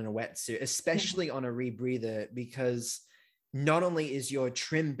rather than a wetsuit, especially on a rebreather, because not only is your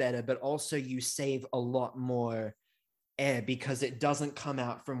trim better, but also you save a lot more air because it doesn't come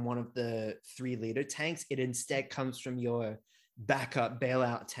out from one of the 3-liter tanks. It instead comes from your backup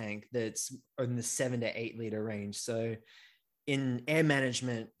bailout tank that's in the 7 to 8-liter range. So in air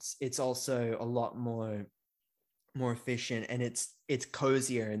management, it's also a lot more efficient, and it's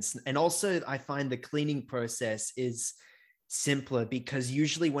cozier, and also I find the cleaning process is simpler, because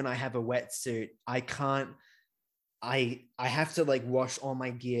usually when I have a wetsuit, I have to like wash all my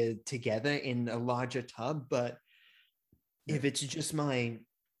gear together in a larger tub. But if it's just my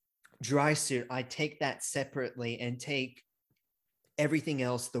dry suit, I take that separately and take everything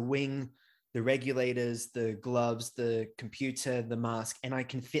else, the wing, the regulators, the gloves, the computer, the mask, and I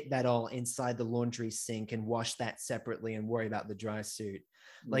can fit that all inside the laundry sink and wash that separately and worry about the dry suit.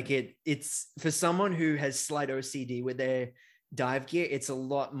 Like it's for someone who has slight OCD with their dive gear, it's a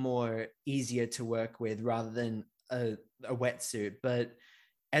lot more easier to work with rather than a wetsuit. But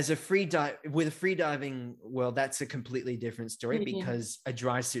as a free diving world, that's a completely different story, because a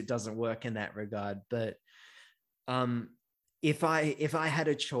dry suit doesn't work in that regard. But if I had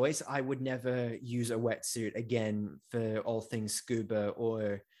a choice, I would never use a wetsuit again for all things scuba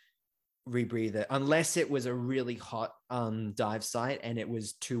or rebreather, unless it was a really hot dive site and it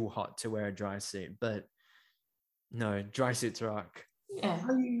was too hot to wear a dry suit. But no, dry suits rock. Yeah.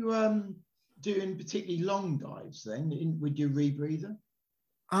 Are you doing particularly long dives then with your rebreather?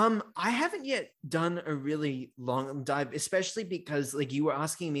 I haven't yet done a really long dive, especially because like you were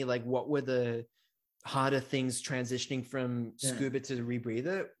asking me like what were the harder things transitioning from scuba to the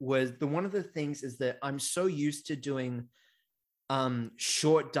rebreather. Was one of the things is that I'm so used to doing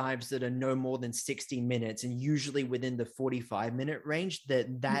short dives that are no more than 60 minutes and usually within the 45-minute range,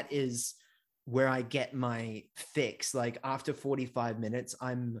 that is where I get my fix. Like after 45 minutes,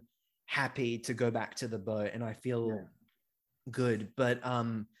 I'm happy to go back to the boat and I feel good. But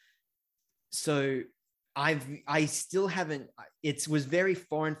so I still haven't, it was very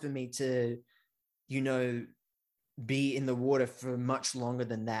foreign for me to, you know, be in the water for much longer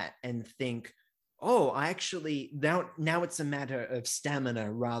than that and think, oh, I actually, now it's a matter of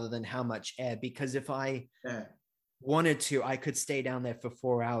stamina rather than how much air, because if I wanted to, I could stay down there for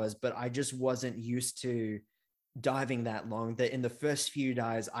 4 hours, but I just wasn't used to diving that long. That in the first few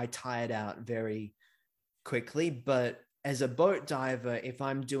dives, I tired out very quickly. But as a boat diver, if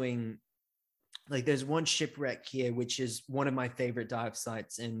I'm doing, like there's one shipwreck here, which is one of my favorite dive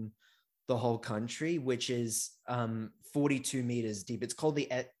sites in the whole country, which is 42 meters deep. It's called the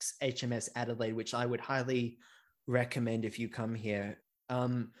HMS Adelaide, which I would highly recommend if you come here.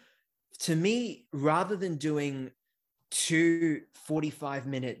 To me, rather than doing 2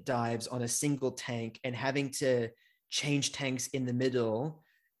 45-minute dives on a single tank and having to change tanks in the middle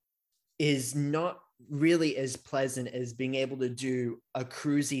is not really as pleasant as being able to do a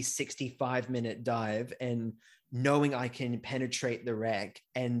cruisy 65-minute dive and knowing I can penetrate the wreck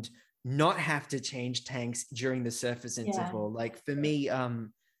and not have to change tanks during the surface interval. Like for me,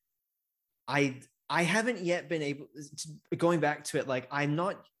 I haven't yet been able to, going back to it, like I'm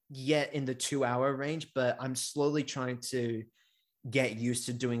not yet in the 2-hour range, but I'm slowly trying to get used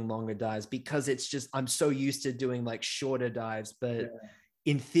to doing longer dives because it's just, I'm so used to doing like shorter dives, but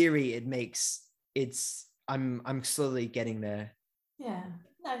in theory I'm slowly getting there. Yeah,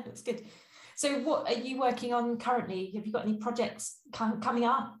 no, that's good. So what are you working on currently? Have you got any projects coming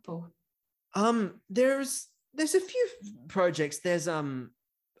up or? There's a few projects. There's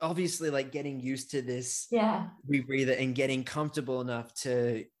obviously like getting used to this rebreather and getting comfortable enough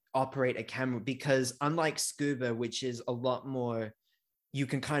to operate a camera, because unlike scuba, which is a lot more, you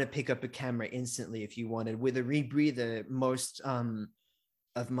can kind of pick up a camera instantly if you wanted. With a rebreather, most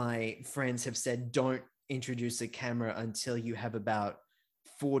of my friends have said don't introduce a camera until you have about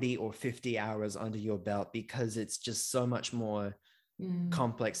 40 or 50 hours under your belt, because it's just so much more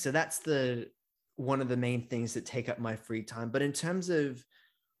complex. So that's one of the main things that take up my free time. But in terms of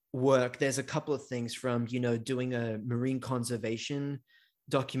work, there's a couple of things, from, you know, doing a marine conservation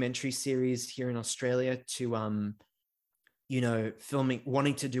documentary series here in Australia to you know,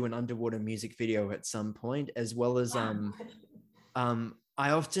 wanting to do an underwater music video at some point, as well as I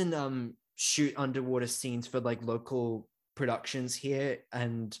often shoot underwater scenes for like local productions here,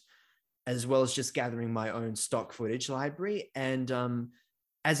 and as well as just gathering my own stock footage library. And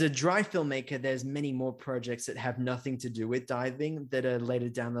as a dry filmmaker, there's many more projects that have nothing to do with diving that are later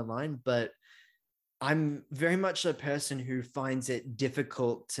down the line. But I'm very much a person who finds it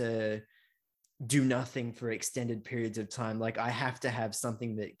difficult to do nothing for extended periods of time. Like I have to have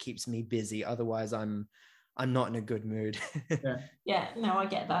something that keeps me busy. Otherwise I'm not in a good mood. Yeah, no, I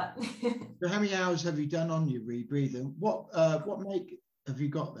get that. So how many hours have you done on your rebreathing? What make have you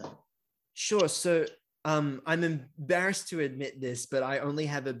got there? Sure. So I'm embarrassed to admit this, but I only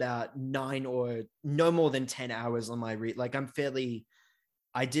have about 9 or no more than 10 hours on my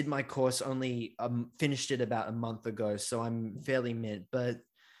I did my course only finished it about a month ago, so I'm fairly mint. But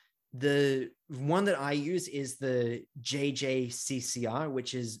the one that I use is the JJCCR,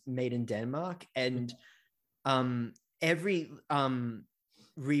 which is made in Denmark, and every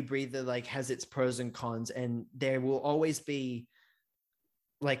rebreather like has its pros and cons, and there will always be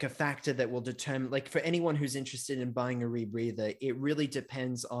like a factor that will determine, like for anyone who's interested in buying a rebreather, it really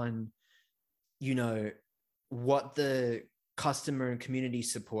depends on, you know, what the customer and community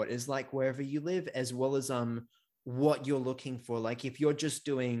support is like wherever you live, as well as what you're looking for. Like if you're just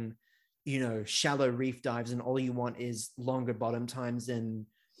doing, you know, shallow reef dives and all you want is longer bottom times and,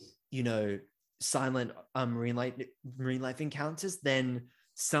 you know, silent marine life encounters, then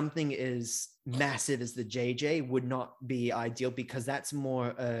something as massive as the JJ would not be ideal, because that's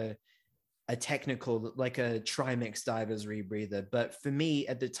more a technical, like a trimix diver's rebreather. But for me,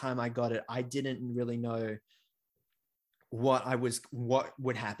 at the time I got it, I didn't really know what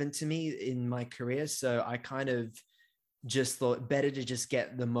would happen to me in my career. So I kind of just thought better to just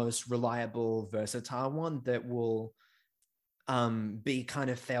get the most reliable, versatile one that will be kind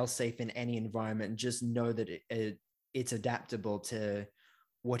of fail safe in any environment, and just know that it's adaptable to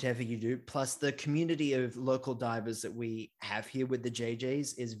whatever you do. Plus the community of local divers that we have here with the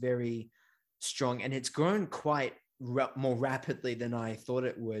JJs is very strong, and it's grown quite more rapidly than I thought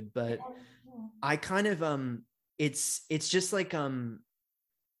it would. But I kind of it's just like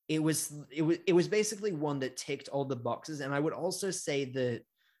it was basically one that ticked all the boxes. And I would also say that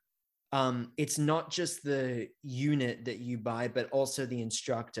it's not just the unit that you buy, but also the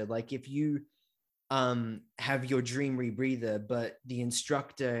instructor. Like if you have your dream rebreather, but the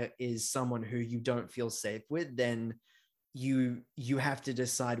instructor is someone who you don't feel safe with, then you have to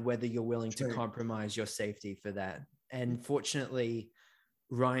decide whether you're willing to compromise your safety for that. And fortunately,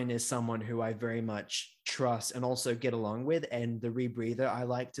 Ryan is someone who I very much trust and also get along with. And the rebreather I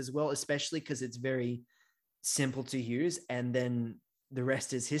liked as well, especially because it's very simple to use. And then the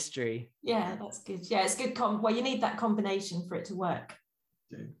rest is history. Yeah, that's good. Yeah, it's good. Well, you need that combination for it to work.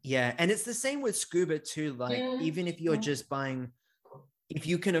 Yeah. And it's the same with scuba too. Like, even if you're just buying, if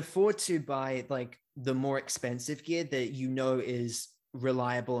you can afford to buy like the more expensive gear that you know is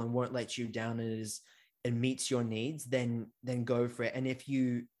reliable and won't let you down and meets your needs, then go for it. And if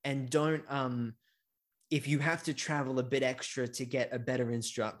you have to travel a bit extra to get a better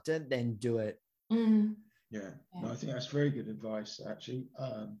instructor, then do it. Yeah, no, I think that's very good advice, actually.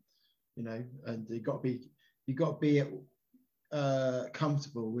 You know, and you got to be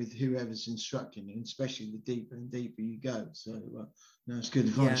comfortable with whoever's instructing you, especially the deeper and deeper you go. So no, it's good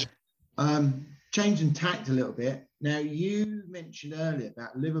advice. Yeah. Changing tact a little bit. Now, you mentioned earlier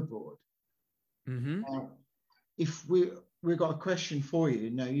about liveaboard. If we've got a question for you.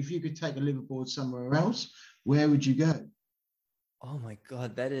 Now, if you could take a liveaboard somewhere else, where would you go? Oh my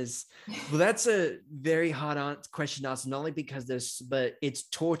God, that's a very hard question to answer, not only because but it's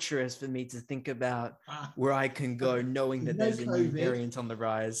torturous for me to think about where I can go knowing that there's a new variant on the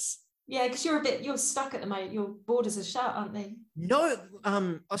rise. Yeah, because you're stuck at the moment. Your borders are shut, aren't they? No,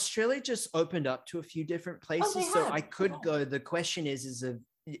 Australia just opened up to a few different places, so I could go. The question is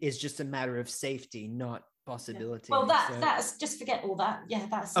just a matter of safety, not possibility. Well, that's just forget all that. Yeah,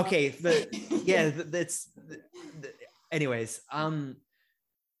 that's okay. That's. Anyways,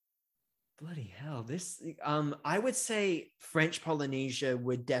 bloody hell, this I would say French Polynesia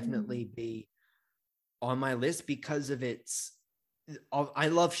would definitely be on my list because of I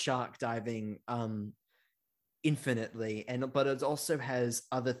love shark diving infinitely, but it also has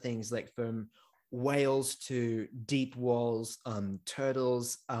other things like from whales to deep walls,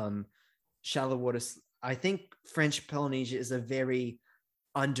 turtles, shallow water. I think French Polynesia is a very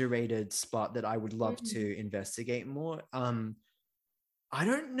underrated spot that I would love to investigate more. I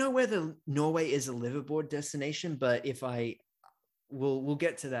don't know whether Norway is a liveaboard destination, but we'll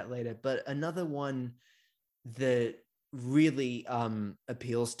get to that later. But another one that really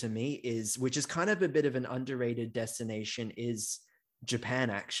appeals to me which is kind of a bit of an underrated destination, is Japan,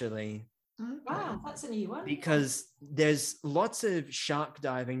 actually. Wow, that's a new one. Because there's lots of shark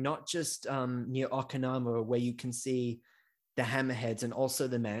diving, not just near Okinawa, where you can see the hammerheads and also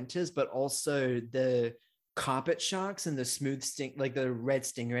the mantas, but also the carpet sharks and the smooth like the red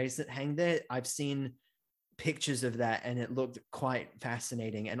stingrays that hang there. I've seen pictures of that and it looked quite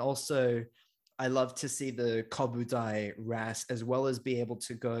fascinating. And also I love to see the kobudai wrasse, as well as be able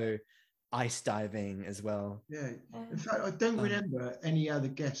to go ice diving as well. Yeah, in fact, I don't remember any other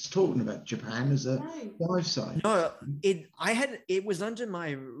guests talking about Japan as a dive site. No, it was under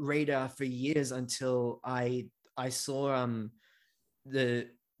my radar for years until I saw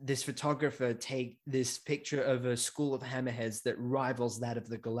this photographer take this picture of a school of hammerheads that rivals that of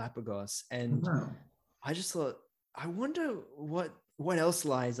the Galapagos, and I just thought, I wonder what else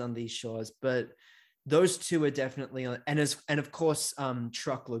lies on these shores. But those two are definitely on, and of course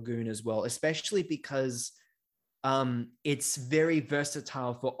Truck Lagoon as well, especially because it's very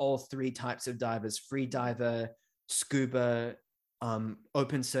versatile for all three types of divers: free diver, scuba,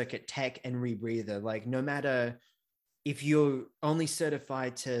 open circuit tech, and rebreather. Like, no matter if you're only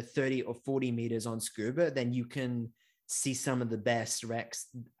certified to 30 or 40 meters on scuba, then you can see some of the best wrecks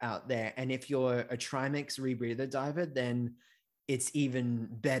out there. And if you're a Trimix rebreather diver, then it's even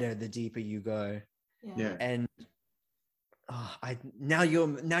better the deeper you go. Yeah. And now you're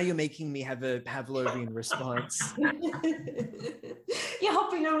making me have a Pavlovian response. You're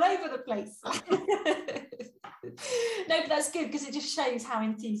hopping all over the place. No, but that's good, because it just shows how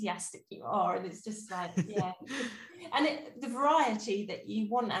enthusiastic you are, and it's just like, yeah. And the variety that you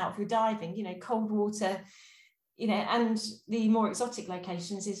want out of your diving, cold water, and the more exotic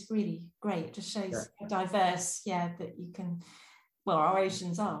locations is really great. It just shows how diverse, that you can, our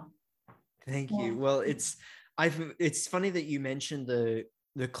oceans are. Thank you. Well, it's funny that you mentioned the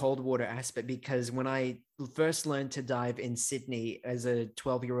cold water aspect, because when I first learned to dive in Sydney as a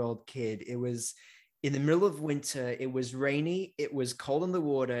 12-year-old kid, it was in the middle of winter, it was rainy, it was cold in the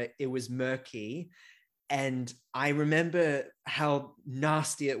water, it was murky. And I remember how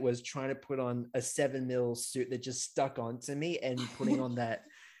nasty it was trying to put on a 7mm suit that just stuck onto me, and putting on that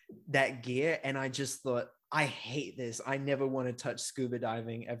that gear, and I just thought, I hate this. I never want to touch scuba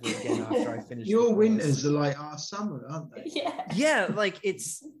diving ever again after I finish. Your winters are like our summer, aren't they? Yeah. Like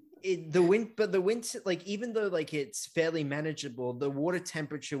the winter, like even though like it's fairly manageable, the water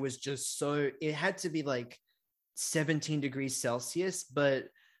temperature was just so, it had to be like 17 degrees Celsius. But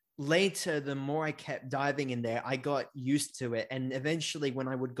later, the more I kept diving in there, I got used to it, and eventually when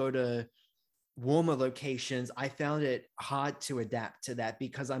I would go to warmer locations, I found it hard to adapt to that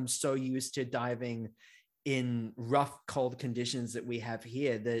because I'm so used to diving in rough, cold conditions that we have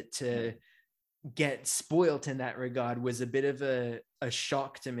here, that to get spoiled in that regard was a bit of a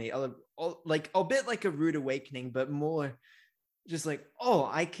shock to me. Like a bit like a rude awakening, but more just like, oh,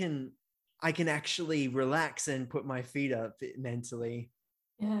 I can actually relax and put my feet up mentally.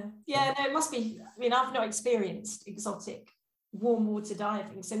 No, it must be. I mean, I've not experienced exotic warm water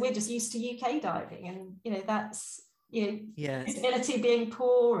diving, so we're just used to UK diving, and that's visibility being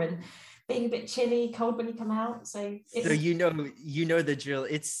poor and being a bit chilly, cold when you come out. So you know the drill.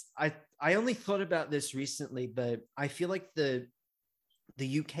 It's I only thought about this recently, but I feel like the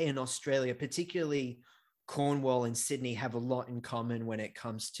UK and Australia, particularly Cornwall and Sydney, have a lot in common when it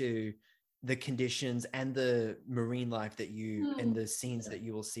comes to the conditions and the marine life that you and the scenes that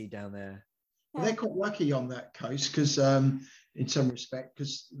you will see down there. Well, they're quite lucky on that coast because in some respect,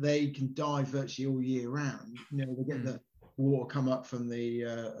 because they can dive virtually all year round. They get the water come up from the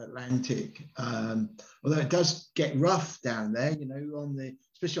Atlantic, although it does get rough down there,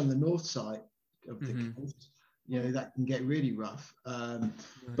 especially on the north side of the coast, that can get really rough.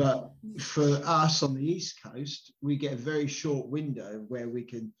 But for us on the east coast, we get a very short window where we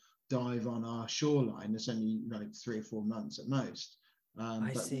can dive on our shoreline. It's only like 3 or 4 months at most.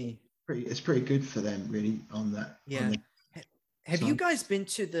 I see. It's pretty good for them, really, on that. Yeah. Have you guys been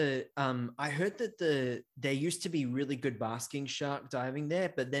to the I heard that there used to be really good basking shark diving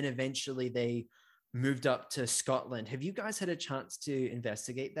there, but then eventually they moved up to Scotland. Have you guys had a chance to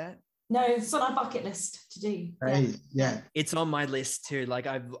investigate that? No, it's on our bucket list to do. Yeah. It's on my list too. Like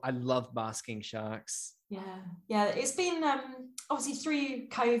I love basking sharks. Yeah. It's been obviously through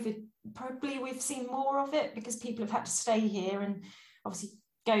COVID, probably we've seen more of it because people have had to stay here and obviously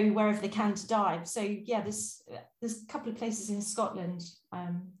go wherever they can to dive. So yeah, there's a couple of places in Scotland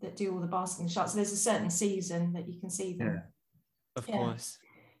that do all the basking sharks. So there's a certain season that you can see them. Of course.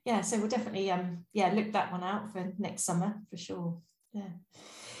 Yeah, so we'll definitely look that one out for next summer for sure.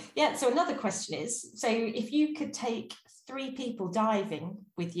 Yeah. So another question is, so if you could take 3 people diving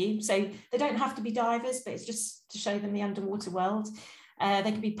with you, so they don't have to be divers, but it's just to show them the underwater world.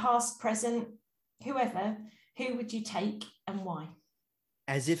 They could be past, present, whoever. Who would you take and why?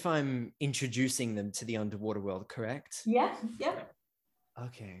 As if I'm introducing them to the underwater world, correct? Yeah.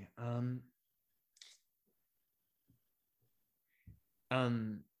 Okay.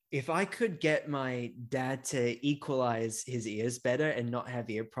 If I could get my dad to equalize his ears better and not have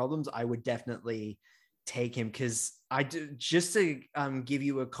ear problems, I would definitely take him, because I do. Just to give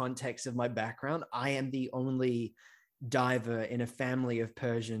you a context of my background, I am the only diver in a family of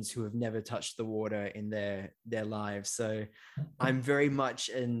Persians who have never touched the water in their lives. So I'm very much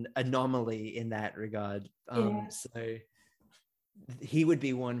an anomaly in that regard. So he would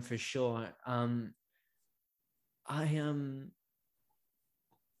be one for sure.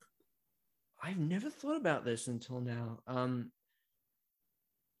 I've never thought about this until now.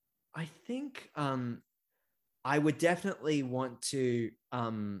 I think I would definitely want to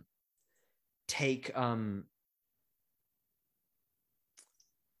take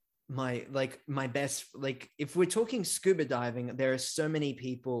my best, like if we're talking scuba diving, there are so many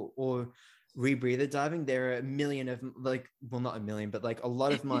people, or rebreather diving, there are a million of, like, well, not a million, but like a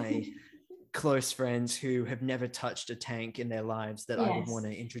lot of my close friends who have never touched a tank in their lives that I would want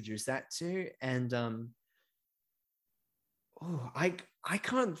to introduce that to. And I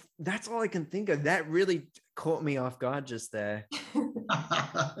can't, that's all I can think of. That really caught me off guard just there.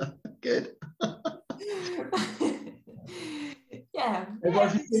 Good. Yeah,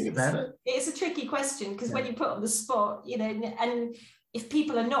 it's a tricky question because when you put on the spot, and if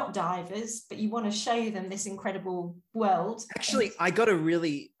people are not divers, but you want to show them this incredible world. Actually,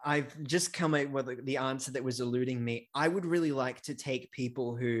 I've just come up with the answer that was eluding me. I would really like to take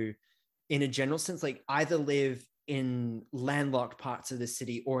people who, in a general sense, like either live in landlocked parts of the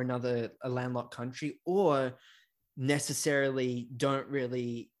city or a landlocked country, or necessarily don't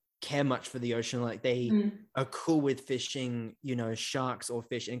really care much for the ocean. Like they are cool with fishing, sharks or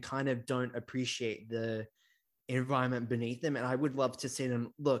fish, and kind of don't appreciate the environment beneath them. And I would love to see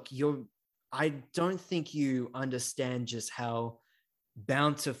them, look, I don't think you understand just how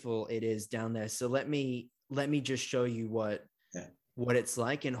bountiful it is down there. So let me just show you what what it's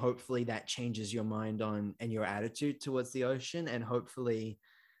like, and hopefully that changes your mind on and your attitude towards the ocean, and hopefully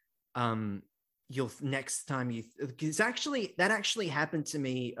you'll next time you, because that actually happened to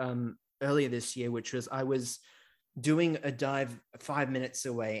me earlier this year, which was I was doing a dive 5 minutes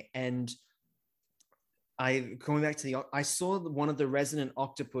away, and I saw one of the resident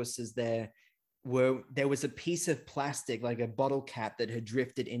octopuses there, where there was a piece of plastic, like a bottle cap, that had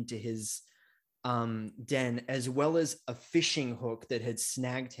drifted into his den, as well as a fishing hook that had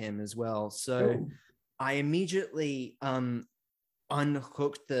snagged him as well. So I immediately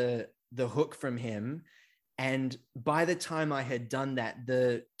unhooked the hook from him, and by the time I had done that,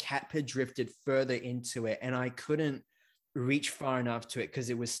 the cap had drifted further into it, and I couldn't reach far enough to it because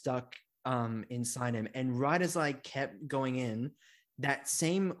it was stuck inside him. And right as I kept going in, that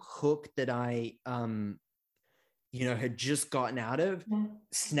same hook that I had just gotten out of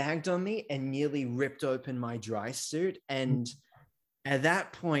snagged on me and nearly ripped open my dry suit. And at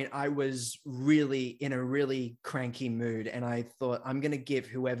that point, I was really in a really cranky mood, and I thought, I'm going to give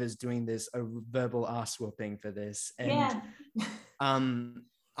whoever's doing this a verbal ass whooping for this. And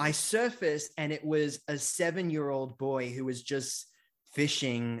I surfaced, and it was a 7-year-old boy who was just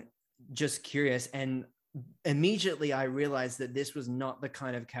fishing, just curious. And immediately I realized that this was not the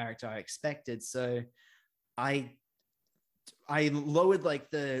kind of character I expected. So I lowered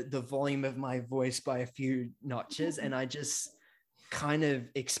like the volume of my voice by a few notches, and I just kind of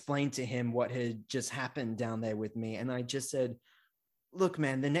explained to him what had just happened down there with me. And I just said, look,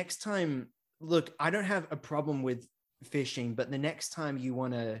 man, the next time, look, I don't have a problem with fishing, but the next time you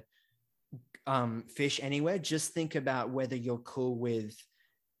want to fish anywhere, just think about whether you're cool with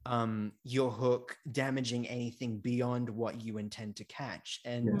your hook damaging anything beyond what you intend to catch.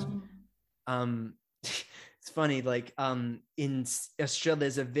 And it's funny, like in Australia,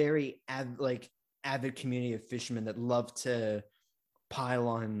 there's a very avid community of fishermen that love to pile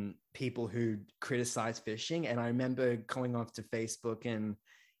on people who criticize fishing. And I remember going off to Facebook and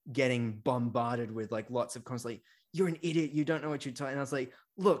getting bombarded with like lots of comments like, you're an idiot, you don't know what you're talking. And I was like,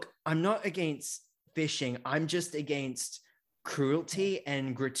 look, I'm not against fishing, I'm just against cruelty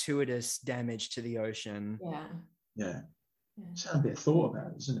and gratuitous damage to the ocean. Sounds a bit thought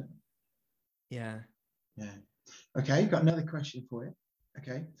about, isn't it? Yeah. Okay, got another question for you.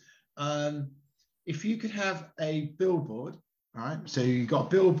 Okay, if you could have a billboard, all right, so you've got a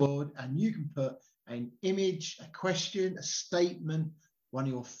billboard and you can put an image, a question, a statement, one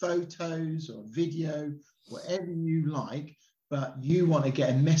of your photos or video, whatever you like, but you want to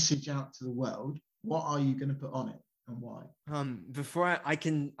get a message out to the world, what are you going to put on it and why? Before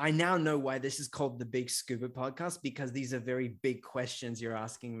I now know why this is called the Big Scuba Podcast, because these are very big questions you're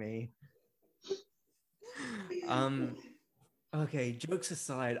asking me. Okay, jokes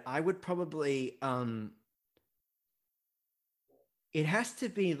aside, I would probably it has to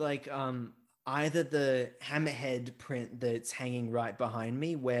be like either the hammerhead print that's hanging right behind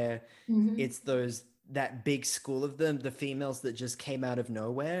me, where it's that big school of them, the females that just came out of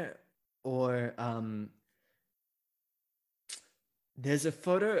nowhere, or there's a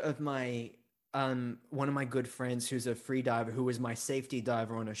photo of my one of my good friends who's a free diver, who was my safety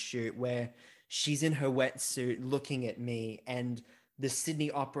diver on a shoot, where she's in her wetsuit looking at me, and the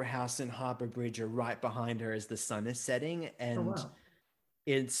Sydney Opera House and Harbour Bridge are right behind her as the sun is setting. And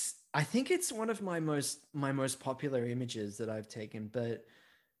I think it's one of my most popular images that I've taken. But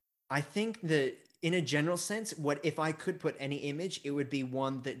I think that in a general sense, if I could put any image, it would be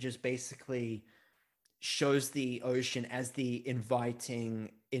one that just basically shows the ocean as the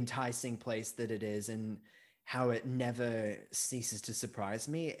inviting, enticing place that it is, and how it never ceases to surprise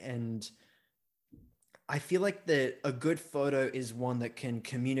me. And I feel like that a good photo is one that can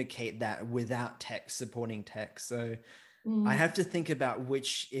communicate that without text, supporting text. So I have to think about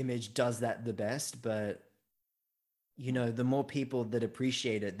which image does that the best, but the more people that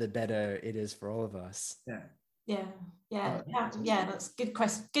appreciate it, the better it is for all of us. That's good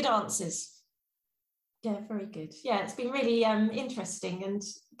question, good answers. Very good. It's been really interesting, and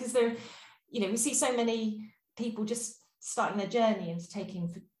because we see so many people just starting their journey and taking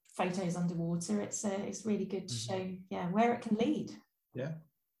photos underwater. It's really good to show where it can lead.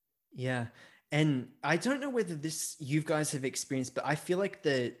 And I don't know whether you guys have experienced, but I feel like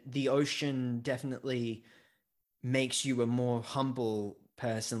the ocean definitely makes you a more humble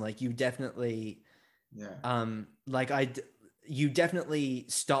person. Like you definitely you definitely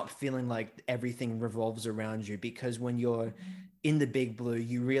stop feeling like everything revolves around you, because when you're in the big blue,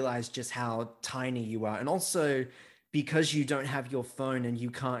 you realize just how tiny you are. And also, because you don't have your phone and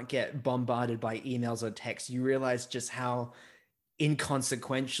you can't get bombarded by emails or texts, you realize just how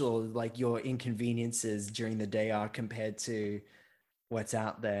inconsequential like your inconveniences during the day are compared to what's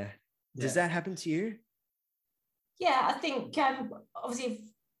out there. Yeah. Does that happen to you? Yeah, I think obviously,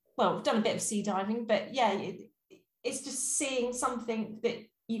 well, I've done a bit of sea diving, but yeah, it's just seeing something that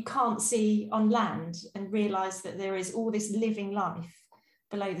you can't see on land and realize that there is all this living life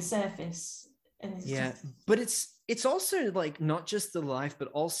below the surface. And it's Yeah, just... but it's also like not just the life, but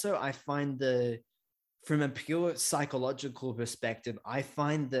also I find from a pure psychological perspective, I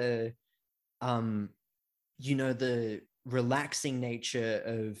find the the relaxing nature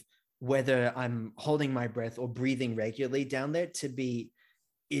of whether I'm holding my breath or breathing regularly down there to be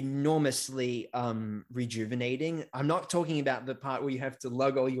enormously rejuvenating. I'm not talking about the part where you have to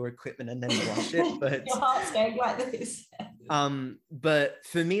lug all your equipment and then wash it, but your heart's going like this. but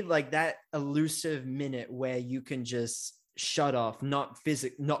for me, like that elusive minute where you can just shut off, not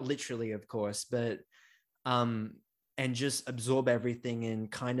literally, of course, but and just absorb everything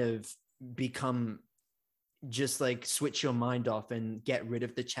and kind of become just like switch your mind off and get rid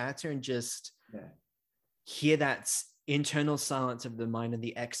of the chatter and just hear that internal silence of the mind and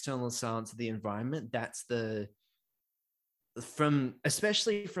the external silence of the environment. That's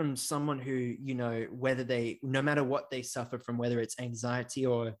especially from someone who, whether no matter what they suffer from, whether it's anxiety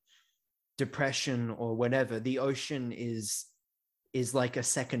or depression or whatever, the ocean is like a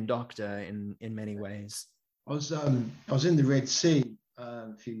second doctor in many ways. I was in the Red Sea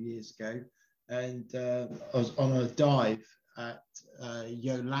a few years ago, and I was on a dive at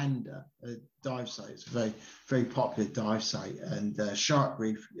Yolanda, a dive site. It's a very, very popular dive site, and Shark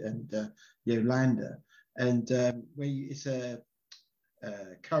Reef and Yolanda. And it's a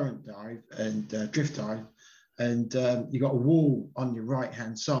current dive and drift dive, and you got a wall on your right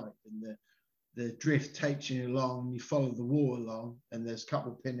hand side, and the drift takes you along, and you follow the wall along, and there's a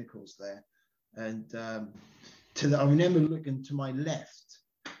couple of pinnacles there. And I remember looking to my left,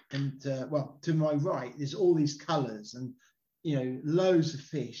 and to my right, there's all these colours and loads of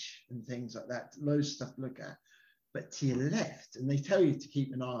fish and things like that, loads of stuff to look at. But to your left, and they tell you to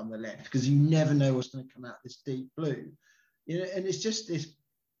keep an eye on the left because you never know what's going to come out this deep blue, and it's just this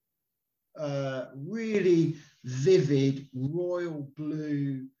really vivid royal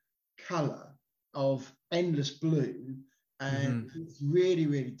blue colour of endless blue, and it's really,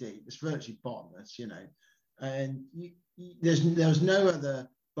 really deep. It's virtually bottomless, and there was no other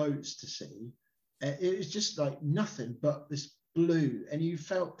boats to see. It was just like nothing but this blue, and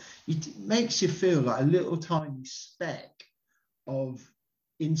it makes you feel like a little tiny speck of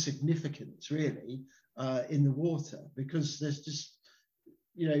insignificance, really, in the water, because there's just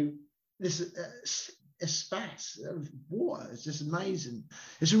this espace of water. It's just amazing.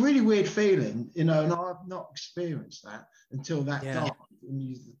 It's a really weird feeling, and I've not experienced that until that dive, and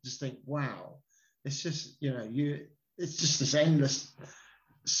you just think, wow, it's just it's just this endless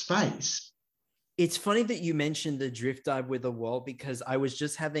space. It's funny that you mentioned the drift dive with the wall, because I was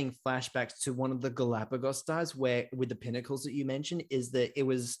just having flashbacks to one of the Galapagos dives where, with the pinnacles that you mentioned, is that it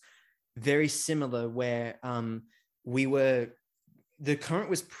was very similar, where the current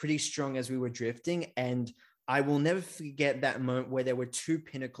was pretty strong as we were drifting, and I will never forget that moment where there were two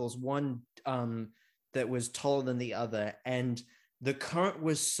pinnacles, one that was taller than the other, and the current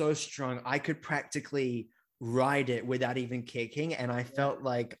was so strong I could practically ride it without even kicking, and I felt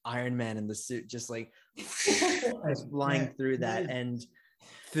like Iron Man in the suit, just like flying through that. And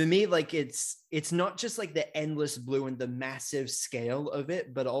for me, like it's not just like the endless blue and the massive scale of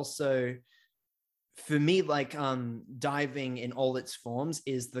it, but also for me, like diving in all its forms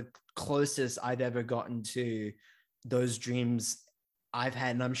is the closest I've ever gotten to those dreams I've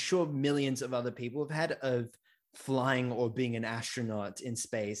had, and I'm sure millions of other people have had, of flying or being an astronaut in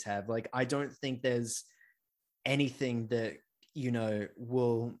space have. Like, I don't think there's anything that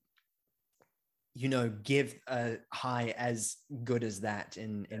will give a high as good as that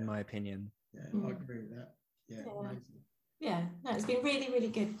in my opinion. I agree with that. No, it's been really, really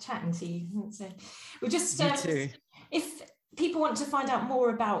good chatting to you. So we'll just You too. If people want to find out more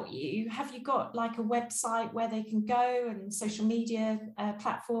about you, have you got like a website where they can go, and social media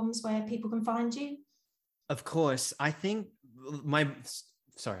platforms where people can find you? Of course. I think I'll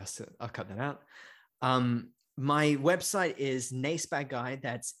cut that out. My website is naysbaghai,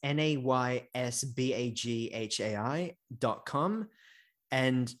 that's naysbaghai.com.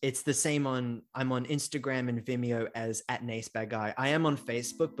 And it's the same I'm on Instagram and Vimeo as @naysbaghai. I am on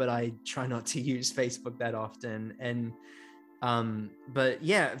Facebook, but I try not to use Facebook that often. And but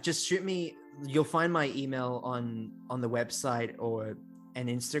yeah, just shoot me. You'll find my email on the website or an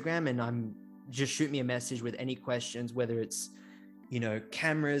Instagram, and just shoot me a message with any questions, whether it's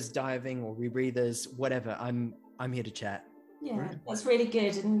cameras, diving, or rebreathers, whatever. I'm here to chat. Yeah, that's really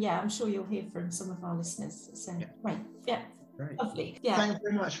good, and I'm sure you'll hear from some of our listeners. So great. Great. Lovely. Yeah. Thanks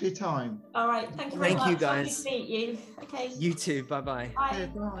very much for your time. All right. Thank you very Thank much. you, Lovely guys. to meet you. Okay. You too. Bye-bye. Bye. Yeah,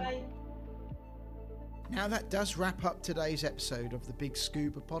 bye. Bye. Now that does wrap up today's episode of the Big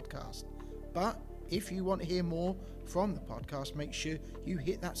Scuba podcast. But if you want to hear more from the podcast, make sure you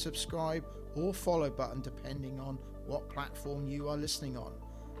hit that subscribe or follow button depending on what platform you are listening on.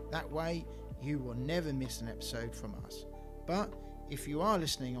 That way you will never miss an episode from us. But if you are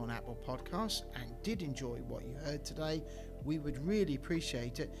listening on Apple Podcasts and did enjoy what you heard today, we would really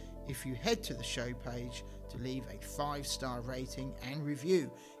appreciate it if you head to the show page to leave a 5-star rating and review.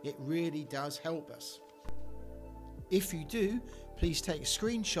 It really does help us. If you do, please take a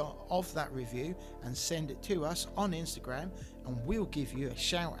screenshot of that review and send it to us on Instagram, and we'll give you a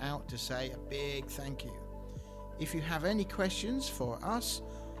shout out to say a big thank you. If you have any questions for us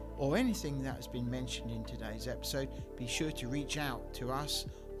or anything that has been mentioned in today's episode, be sure to reach out to us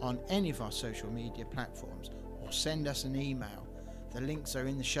on any of our social media platforms or send us an email. The links are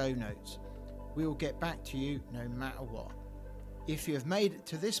in the show notes. We will get back to you no matter what. If you have made it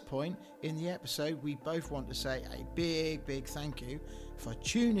to this point in the episode, we both want to say a big thank you for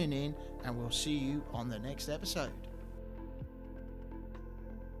tuning in, and we'll see you on the next episode.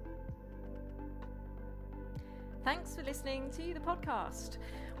 Thanks for listening to the podcast.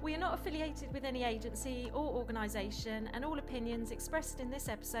 We are not affiliated with any agency or organisation, and all opinions expressed in this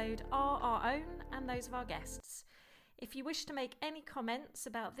episode are our own and those of our guests. If you wish to make any comments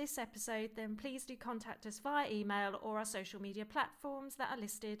about this episode, then please do contact us via email or our social media platforms that are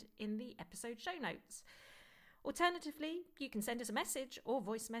listed in the episode show notes. Alternatively, you can send us a message or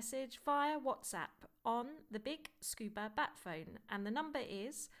voice message via WhatsApp on the Big Scuba bat phone, and the number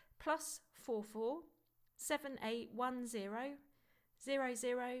is +44 7810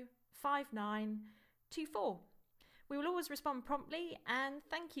 005924. We will always respond promptly, and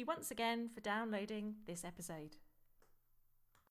thank you once again for downloading this episode.